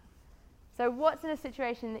of that. So what's in a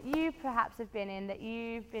situation that you perhaps have been in, that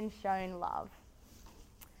you've been shown love?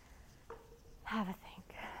 Have a think.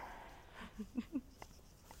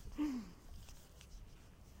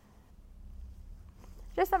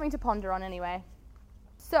 Just something to ponder on anyway.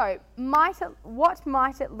 So what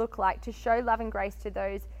might it look like to show love and grace to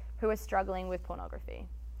those who are struggling with pornography?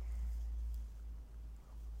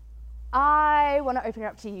 I want to open it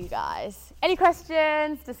up to you guys. Any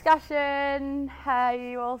questions, discussion? Are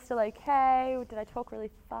you all still okay? Or did I talk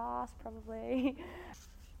really fast? Probably.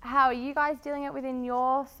 How are you guys dealing it within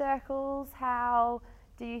your circles? How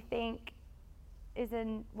do you think is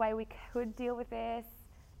a way we could deal with this?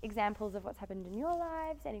 Examples of what's happened in your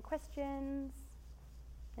lives? Any questions?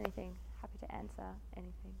 Anything? Happy to answer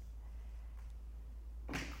anything.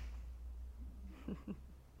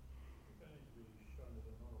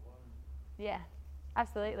 Yeah,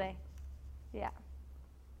 absolutely. Yeah.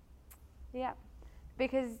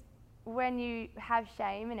 Because when you have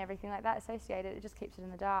shame and everything like that associated, it just keeps it in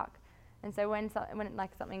the dark. And so when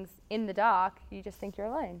something's in the dark, you just think you're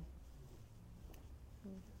alone.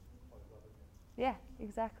 Yeah,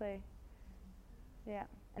 exactly. Yeah.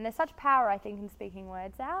 And there's such power, I think, in speaking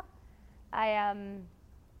words out. I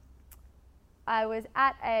was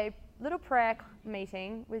at a little prayer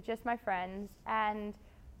meeting with just my friends, and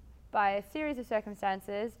by a series of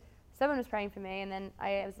circumstances, someone was praying for me, and then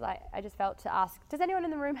I just felt to ask, does anyone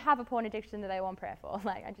in the room have a porn addiction that they want prayer for?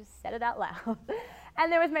 I just said it out loud. And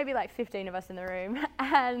there was maybe 15 of us in the room,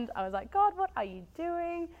 and I was like, God, what are you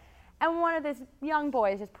doing? And one of these young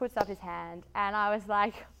boys just puts up his hand, and I was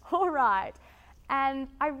like, all right. And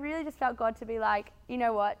I really just felt God to be like, you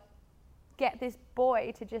know what, get this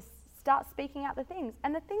boy to just start speaking out the things.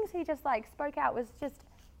 And the things he just spoke out was just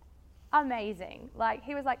amazing.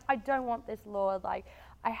 He was like, I don't want this, Lord. I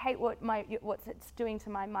hate what it's doing to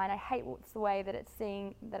my mind. I hate what's the way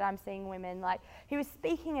that I'm seeing women. He was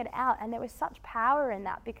speaking it out, and there was such power in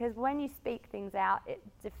that, because when you speak things out, it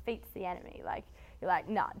defeats the enemy. You're like,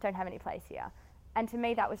 nah, don't have any place here. And to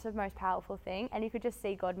me, that was the most powerful thing. And you could just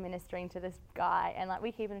see God ministering to this guy, and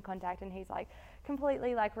we keep in contact, and he's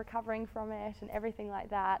completely recovering from it and everything like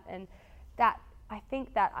that. And that, I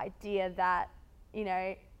think that idea that,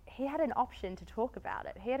 he had an option to talk about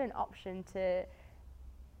it. He had an option to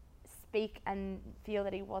speak and feel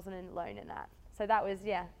that he wasn't alone in that. So that was,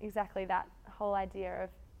 exactly that whole idea of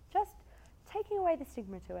just taking away the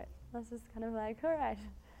stigma to it. I was just kind of all right.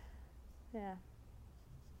 Yeah.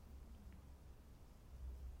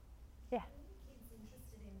 Yeah. Are kids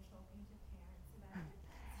interested in talking to parents about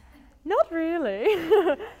it? Not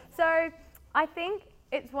really. So I think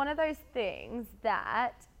it's one of those things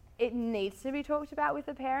that it needs to be talked about with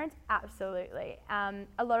the parents, absolutely.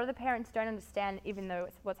 A lot of the parents don't understand, even though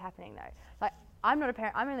it's what's happening though. Like, I'm not a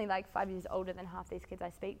parent, I'm only like 5 years older than half these kids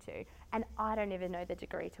I speak to, and I don't even know the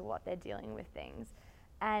degree to what they're dealing with things.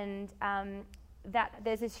 And that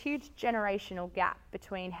there's this huge generational gap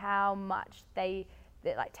between how much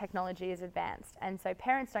like technology is advanced, and so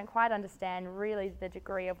parents don't quite understand really the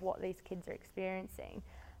degree of what these kids are experiencing.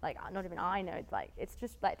 Like, not even I know, like, it's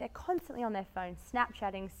just like they're constantly on their phone,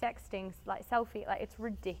 Snapchatting, sexting, like selfie, like it's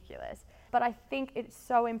ridiculous. But I think it's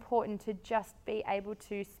so important to just be able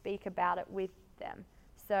to speak about it with them.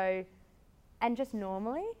 So, and just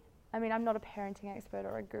normally, I mean, I'm not a parenting expert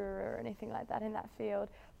or a guru or anything like that in that field,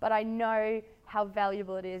 but I know how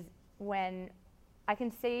valuable it is when I can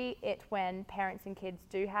see it when parents and kids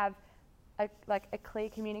do have a clear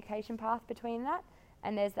communication path between that,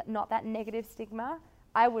 and there's not that negative stigma.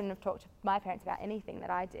 I wouldn't have talked to my parents about anything that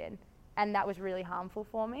I did, and that was really harmful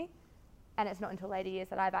for me. And it's not until later years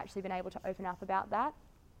that I've actually been able to open up about that.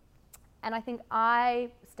 And I think I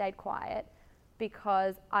stayed quiet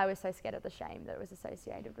because I was so scared of the shame that was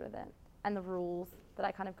associated with it and the rules that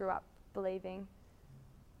I kind of grew up believing.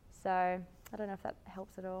 So I don't know if that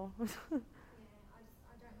helps at all. Yeah,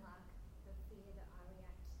 I don't like the fear that I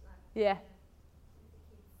react like Yeah. with the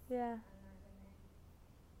kids. Yeah. I know when they're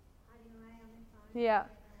hiding away on their phone. Yeah. Or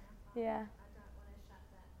they're on our phone. Yeah. I don't want to shut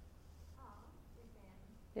that off with them.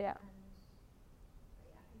 Yeah. But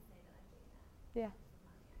yeah, I can say that I do that. Yeah. With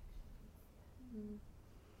my reactions. Yeah.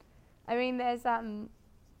 I mean,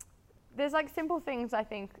 there's like simple things, I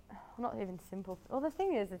think, not even simple. Well, the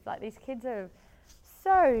thing is, it's like these kids are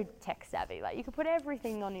so tech savvy. Like, you could put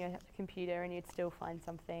everything on your computer and you'd still find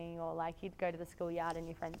something, or like you'd go to the schoolyard and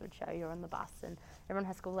your friends would show you on the bus, and everyone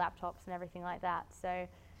has school laptops and everything like that. So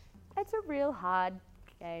it's a real hard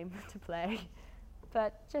game to play,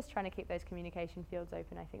 but just trying to keep those communication fields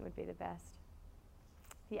open, I think, would be the best.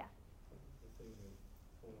 Yeah. The thing with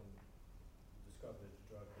porn, describe it as a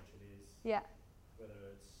drug, which it is. Yeah.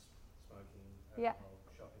 Whether it's smoking, Yeah. alcohol,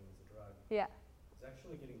 shopping as a drug. Yeah. It's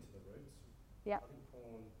actually getting to the roots. Yeah. I think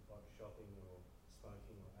porn, like shopping or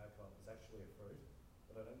smoking or alcohol, is actually a fruit,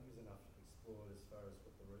 but I don't think there's enough explored as far as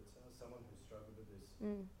what the roots are. Someone who struggled with this,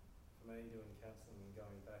 for me, doing counselling and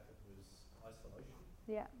going back, it was isolation,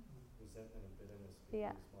 Yeah. resentment and bitterness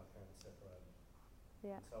Yeah. because my parents separated.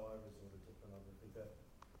 Yeah. And so I resorted to pornography, but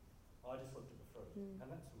I just looked at the fruit, and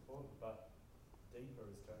that's important, but deeper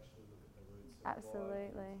is to actually look at the roots of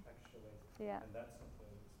Absolutely. why it's actually, Yeah. and that's not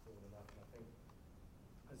being explored enough. And I think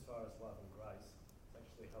as far as love and grace, it's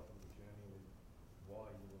actually helping the journey with why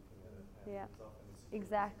you're looking at it, and Yeah. there's often insecurities and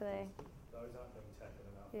Exactly. things. Those aren't being tackled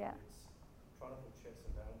enough. Yeah. It's trying to put checks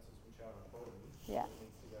and balances, which are important, Yeah. but it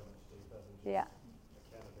needs to go much deeper than just Yeah.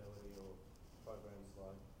 accountability or programs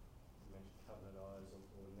like you mentioned Covenant Eyes or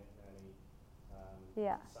Net Nanny.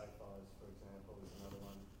 Yeah. Safe Eyes, for example, is another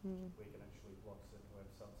one. We can actually block certain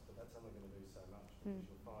websites, but that's only going to do so much because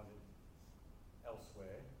you'll find it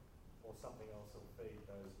elsewhere, or something else will feed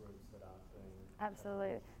those roots that aren't being.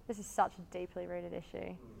 Absolutely. This is such a deeply rooted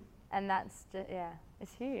issue, and that's just, yeah,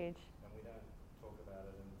 it's huge. And we don't talk about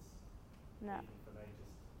it, and it's No. even for me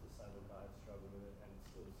just to say that I have struggled with it, and it's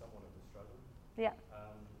still somewhat of a struggle. Yeah.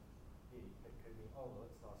 It could be, oh, well,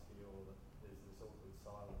 it's nice for you, or that there's this awkward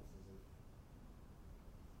silence as if,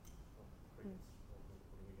 oh, crickets, awkward,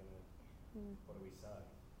 what are we going to, what do we say?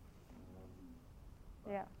 But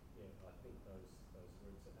Yeah. yeah, I think those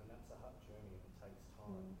roots, and that's a hard journey, and it takes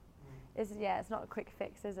time. It's not a quick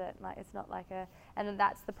fix, is it? Like, it's not like and then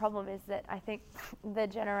that's the problem, is that I think the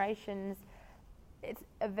generations, it's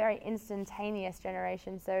a very instantaneous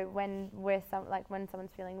generation. So when when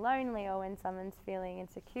someone's feeling lonely or when someone's feeling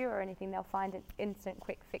insecure or anything, they'll find an instant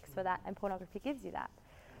quick fix for that, and pornography gives you that.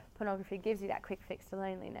 Pornography gives you that quick fix to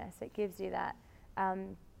loneliness. It gives you that.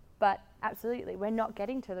 But absolutely, we're not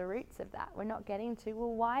getting to the roots of that. We're not getting to,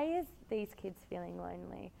 well, why is these kids feeling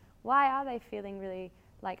lonely? Why are they feeling really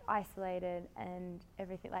like isolated and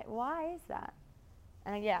everything? Like, why is that?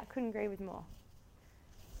 And yeah, I couldn't agree with more.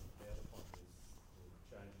 The other point is the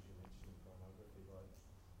changes you mentioned in pornography. Like,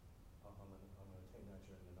 I'm a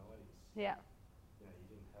teenager in the 90s. Yeah. You know, you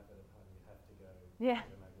didn't have it at home. You have to go Yeah.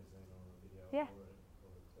 get a magazine or a video Yeah. or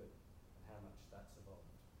a clip, and how much that's evolved.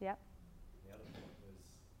 Yep. The other point was,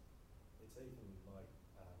 it's even like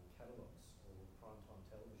catalogues or primetime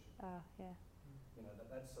television. Oh, yeah. You know,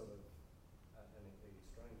 that's sort of an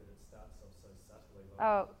extreme, but it starts off so subtly. Like,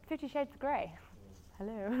 Oh, 50 Shades of Grey.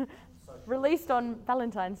 Hello. social Released on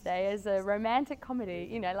Valentine's Day as a romantic comedy,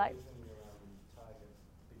 you know, like, Even your Target,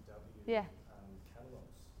 Big W Yeah.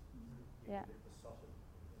 catalogues, you Yeah. can get besotted,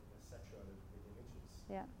 saturated with images.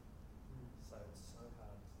 yeah. So it's so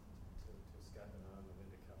hard to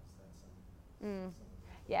Mm.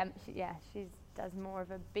 someone. She does more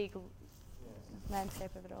of a big Yeah.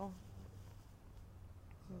 landscape of it all.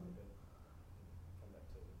 So, but come back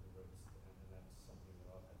to the roots, and that's something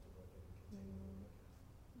that I've had to work at and continue to work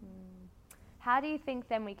at. Mm. How do you think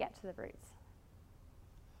then we get to the roots?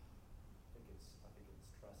 I think it's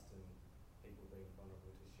trust and people being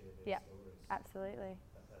vulnerable to share their Yep. stories. Absolutely.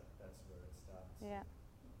 That's where it starts. Yeah.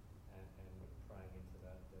 And praying into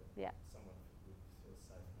that Yeah. someone would feel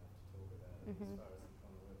safe enough to talk about it. Mhm. As far as the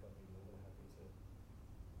kind of work, I'd be more than happy to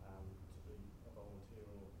be a volunteer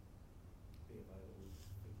or be available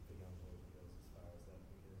for young boys and girls as far as that,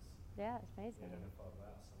 because Yeah, it's you amazing. don't know if I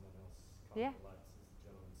allow someone else Yeah. kind of relates, as the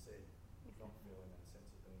gentleman said, not feeling that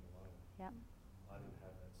sense of being alone. Yeah. I didn't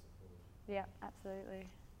have that support. Yeah, absolutely.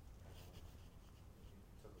 It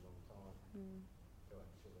took a long time Mm. to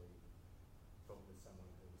actually talk with someone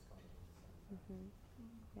who was kind of in the same boat.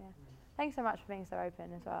 Yeah. Thanks so much for being so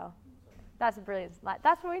open as well. That's brilliant. Like,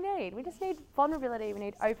 that's what we need. We just need vulnerability. We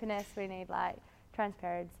need openness. We need like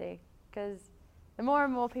transparency. Because the more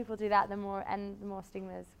and more people do that, the more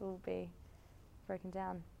stigmas will be broken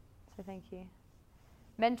down. So thank you.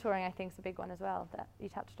 Mentoring, I think, is a big one as well. That you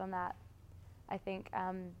touched on that. I think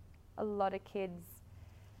a lot of kids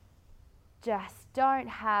just don't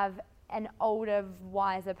have an older,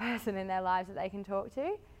 wiser person in their lives that they can talk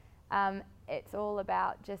to. It's all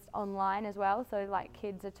about just online as well. So like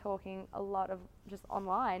kids are talking a lot of just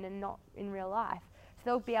online and not in real life. So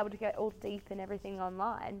they'll be able to get all deep in everything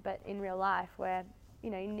online, but in real life where, you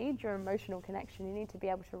know, you need your emotional connection, you need to be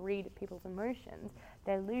able to read people's emotions,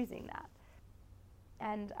 they're losing that.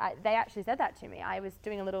 And they actually said that to me. I was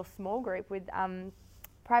doing a little small group with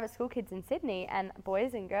private school kids in Sydney, and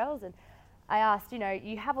boys and girls, and I asked, you know,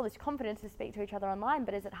 you have all this confidence to speak to each other online,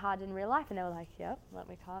 but is it hard in real life? And they were like, yep, like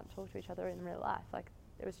we can't talk to each other in real life. Like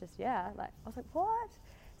it was just, yeah, like I was like, what?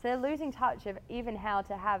 So they're losing touch of even how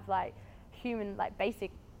to have like human, like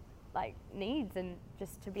basic like needs and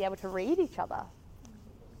just to be able to read each other.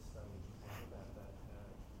 What's about that?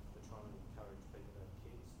 They're trying to encourage people to have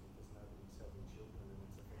kids because nobody's having children and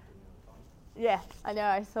it's affecting our economy. Yeah, I know,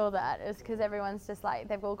 I saw that. It's because everyone's just like,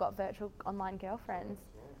 they've all got virtual online girlfriends.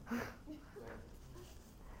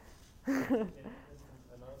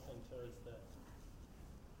 Another thing too is that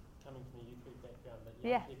coming from a youth group background, that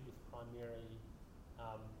young people's primary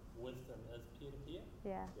wisdom is peer-to-peer.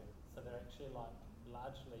 Yeah. So they're actually like,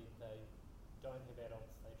 largely they don't have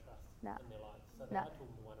adults they trust No. in their lives. So they No. are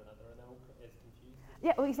talking to one another and they're all as confused.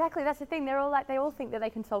 Yeah, well, exactly. That's the thing. They're all like, they all think that they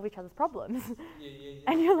can solve each other's problems. Yeah.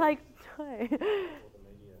 And you're like, no. Or the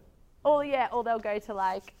media. Or they'll go to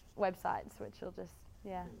like websites, which will just,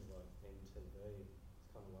 yeah. Things like MTV, it's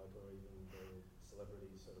kind of like, or even the celebrity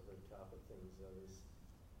sort of red carpet things,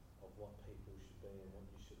 of what people should be and what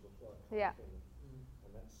you should look like kind Yeah. of thing.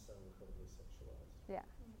 And that's so incredibly sexualised. Yeah.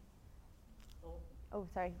 Oh, Oh,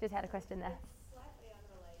 sorry. Just had a question there. It's slightly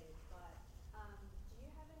unrelated, but do you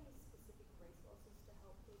have any specific resources to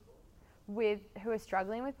help people? With who are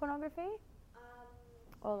struggling with pornography? Or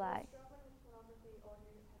Who are like, struggling with pornography or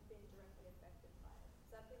who have been directly affected by it?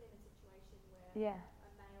 So I've been in a situation where yeah. a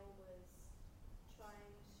male was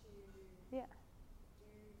trying to Yeah. do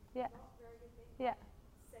Yeah. not very good things, Yeah.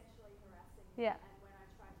 sexually harassing me, Yeah. and when I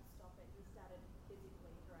tried to stop it, he started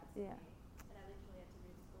physically harassing Yeah. me, and I literally had to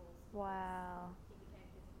move schools. Wow. He became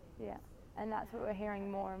physically Yeah. abusive. And that's what we're hearing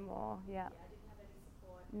more and more. Yeah. I didn't have any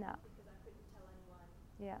support No. because I couldn't tell anyone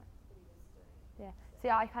Yeah. that he was doing. Yeah. See,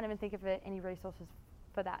 I can't even think of any resources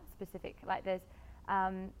for that specific. Like there's,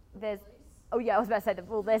 Police? oh yeah, I was about to say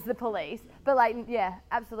there's the police, but like yeah,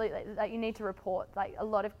 absolutely. Like you need to report. Like a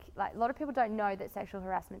lot of people don't know that sexual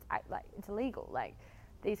harassment's it's illegal. Like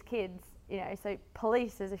these kids, you know. So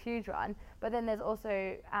police is a huge one, but then there's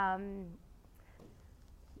also.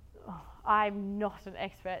 I'm not an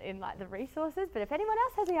expert in like the resources, but if anyone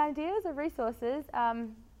else has any ideas of resources,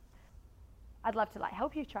 I'd love to like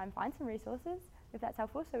help you try and find some resources if that's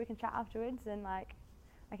helpful, so we can chat afterwards and like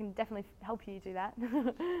I can definitely help you do that.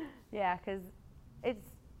 Yeah, because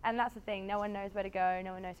and that's the thing. No one knows where to go.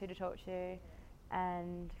 No one knows who to talk to.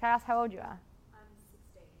 And can I ask how old you are? I'm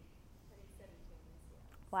 16, turning 17 this year.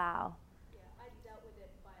 Wow. Yeah, I dealt with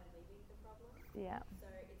it by leaving the problem. Yeah. So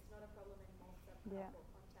it's not a problem anymore because I've cut Yeah. off all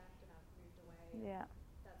contact and I've moved away. Yeah.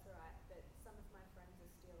 That's alright, but some of my friends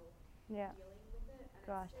are still Yeah. dealing with it. And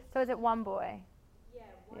Gosh. it's just, So is it one boy?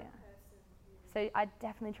 yeah, one Yeah. person who, So I'd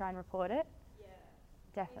definitely try and report it. yeah.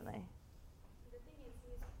 Definitely. The thing is,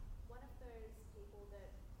 he's one of those people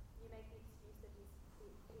that you make the excuse that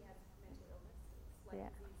he has mental illness. It's like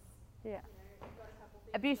Yeah. he's, Yeah. you know, got a couple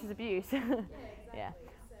things. Abuse is going on. abuse. Yeah, exactly. Yeah.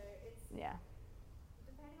 So it's, Yeah.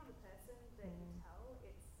 depending on the person that you tell,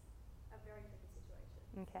 it's a very tricky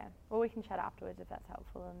Okay. Well, we can chat afterwards if that's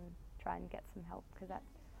helpful and try and get some help because that's.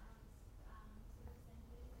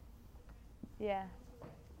 Yeah.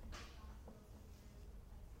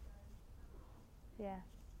 Yeah.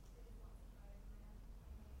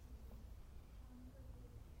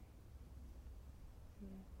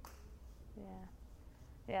 Yeah.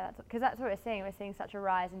 Yeah, that's because that's what we're seeing. We're seeing such a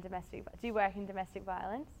rise in domestic. Do you work in domestic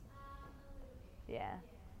violence? Yeah.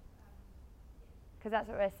 Because that's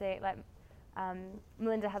what we're seeing. Like,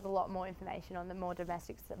 Melinda has a lot more information on the more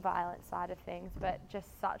domestic violence side of things, but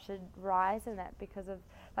just such a rise in that because of,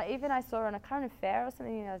 like, even I saw on a current affair or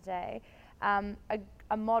something the other day,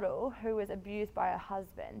 a model who was abused by her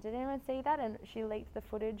husband. Did anyone see that? And she leaked the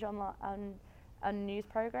footage on a news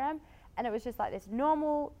program, and it was just like this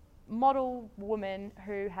normal model woman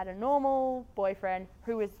who had a normal boyfriend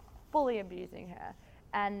who was fully abusing her,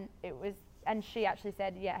 and she actually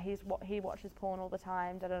said, yeah, he watches porn all the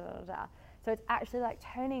time, da da da da da. So it's actually like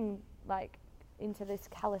turning like into this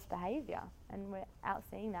callous behaviour, and we're out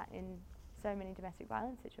seeing that in so many domestic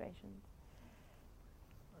violence situations.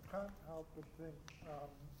 I can't help but think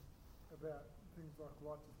about things like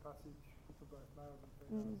rites of passage for both males and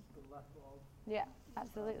females, the lack of. Yeah,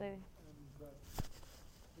 absolutely. And that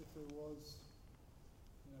if there was,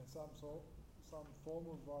 some form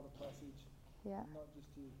of rite of passage, not just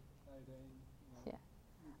your 18. Yeah.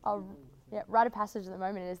 Yeah, rite of passage at the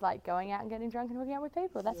moment is like going out and getting drunk and hooking out with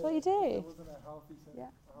people. That's what you do. There wasn't a healthy idea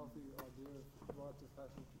of rites of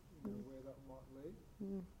passage, where that might lead.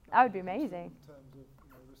 That would be amazing. In terms of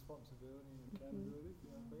responsibility and accountability for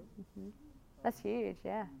young people. That's huge,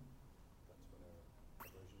 yeah. That's what our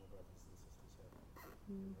Aboriginal brothers and sisters have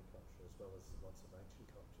in the culture, as well as lots of ancient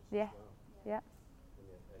cultures as well. Yeah. And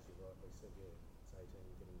yet, as you rightly said, it's 18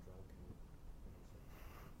 getting drunk and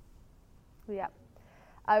Yeah.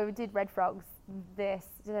 I did Red Frogs. Does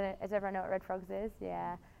everyone know what Red Frogs is?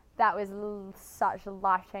 Yeah. That was such a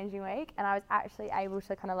life-changing week, and I was actually able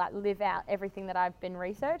to kind of like live out everything that I've been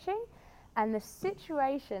researching, and the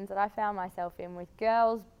situations that I found myself in with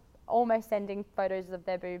girls almost sending photos of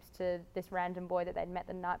their boobs to this random boy that they'd met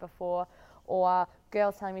the night before, or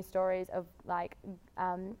girls telling me stories of like,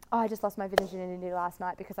 I just lost my virginity last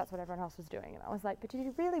night because that's what everyone else was doing, and I was like, but did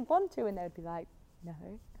you really want to? And they would be like, no.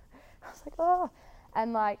 I was like, oh.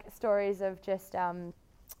 And like stories of just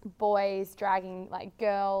boys dragging like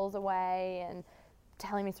girls away and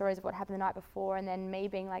telling me stories of what happened the night before, and then me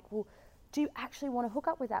being like, well, do you actually want to hook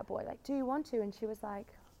up with that boy? Like, do you want to? And she was like,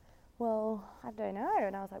 well, I don't know.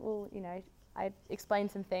 And I was like, well, I explained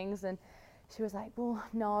some things, and she was like, well,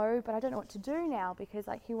 no, but I don't know what to do now because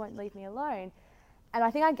like he won't leave me alone. And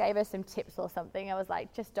I think I gave her some tips or something. I was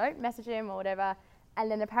like, just don't message him or whatever. And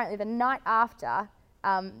then apparently the night after,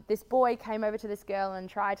 this boy came over to this girl and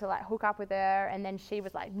tried to like hook up with her, and then she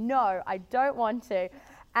was like, no, I don't want to,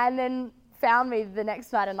 and then found me the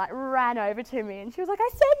next night and like ran over to me, and she was like, I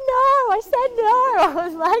said no. I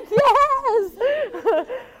was like, yes.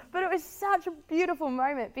 But it was such a beautiful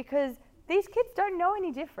moment because these kids don't know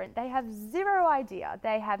any different. They have zero idea.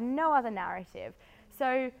 They have no other narrative.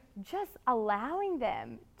 So just allowing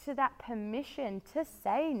them to that permission to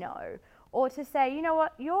say no, or to say, you know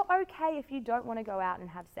what, you're okay if you don't want to go out and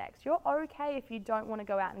have sex. You're okay if you don't want to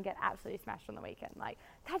go out and get absolutely smashed on the weekend. Like,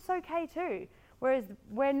 that's okay too. Whereas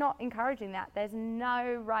we're not encouraging that. There's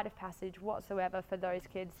no rite of passage whatsoever for those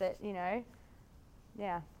kids that,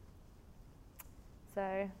 yeah.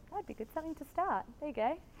 So that'd be good, something to start. There you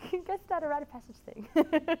go. Go start a rite of passage thing.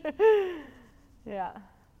 Yeah.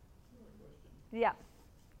 Yeah.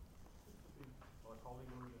 Like Hollywood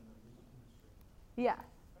and the music industry. Yeah. How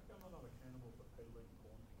come they're not accountable for peddling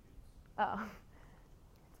porn to kids? Oh,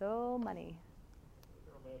 it's all money.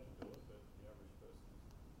 They're allowed to do it, but the average person.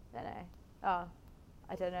 I know. Oh,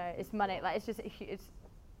 I don't know. It's money. Like, it's just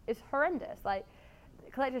it's horrendous. Like,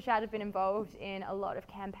 Collective Shout have been involved in a lot of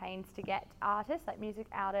campaigns to get artists, like music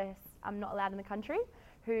artists, not allowed in the country,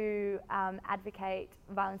 who advocate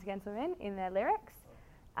violence against women in their lyrics.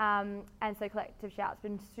 And so Collective Shout's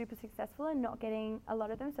been super successful in not getting a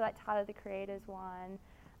lot of them. So like Tyler the Creator's one.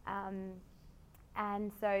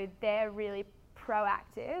 And so they're really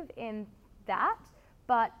proactive in that.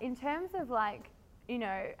 But in terms of like,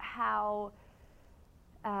 how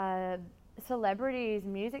celebrities,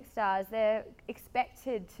 music stars, they're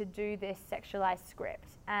expected to do this sexualized script.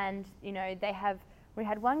 And, we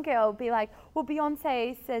had one girl be like, well,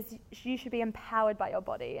 Beyonce says you should be empowered by your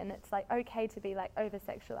body, and it's like okay to be like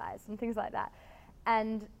over-sexualized and things like that.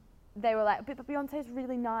 And they were like, but Beyonce's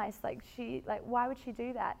really nice. Like, why would she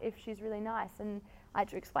do that if she's really nice? And I had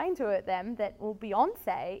to explain to them that, well,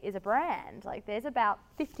 Beyonce is a brand. Like, there's about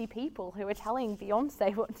 50 people who are telling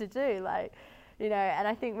Beyonce what to do. Like, And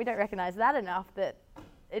I think we don't recognise that enough, that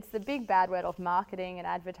it's the big bad word of marketing and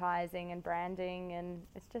advertising and branding, and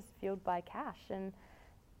it's just fueled by cash. And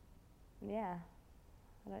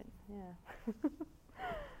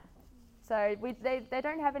so they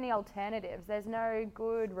don't have any alternatives. There's no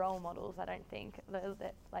good role models, I don't think,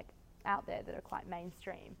 that like out there that are quite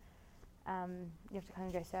mainstream. You have to kind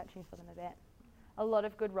of go searching for them a bit. A lot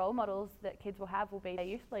of good role models that kids will have will be their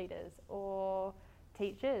youth leaders or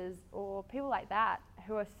teachers or people like that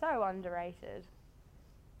who are so underrated.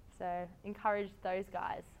 So encourage those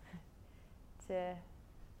guys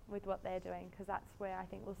with what they're doing, because that's where I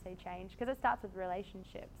think we'll see change, because it starts with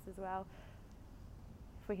relationships as well.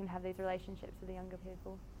 If we can have these relationships with the younger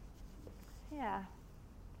people. Yeah.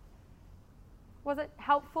 Was it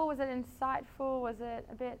helpful? Was it insightful? Was it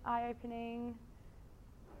a bit eye-opening?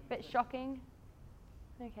 A bit shocking?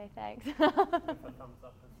 Okay, thanks. If a thumbs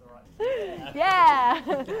up is all right. Yeah.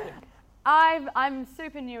 I'm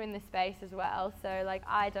super new in this space as well, so like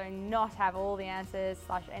I do not have all the answers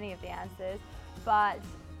 / any of the answers, but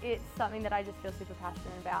it's something that I just feel super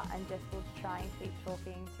passionate about, and just will try and keep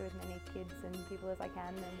talking to as many kids and people as I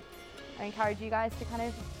can, and I encourage you guys to kind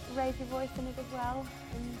of raise your voice in it as well.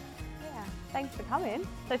 And yeah, thanks for coming.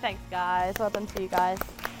 So thanks guys, well done to you guys.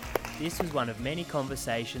 This was one of many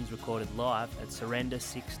conversations recorded live at Surrender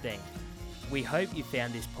 16. We hope you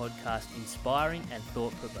found this podcast inspiring and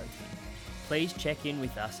thought-provoking. Please check in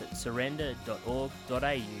with us at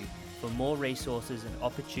surrender.org.au for more resources and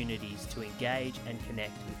opportunities to engage and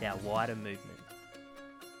connect with our wider movement.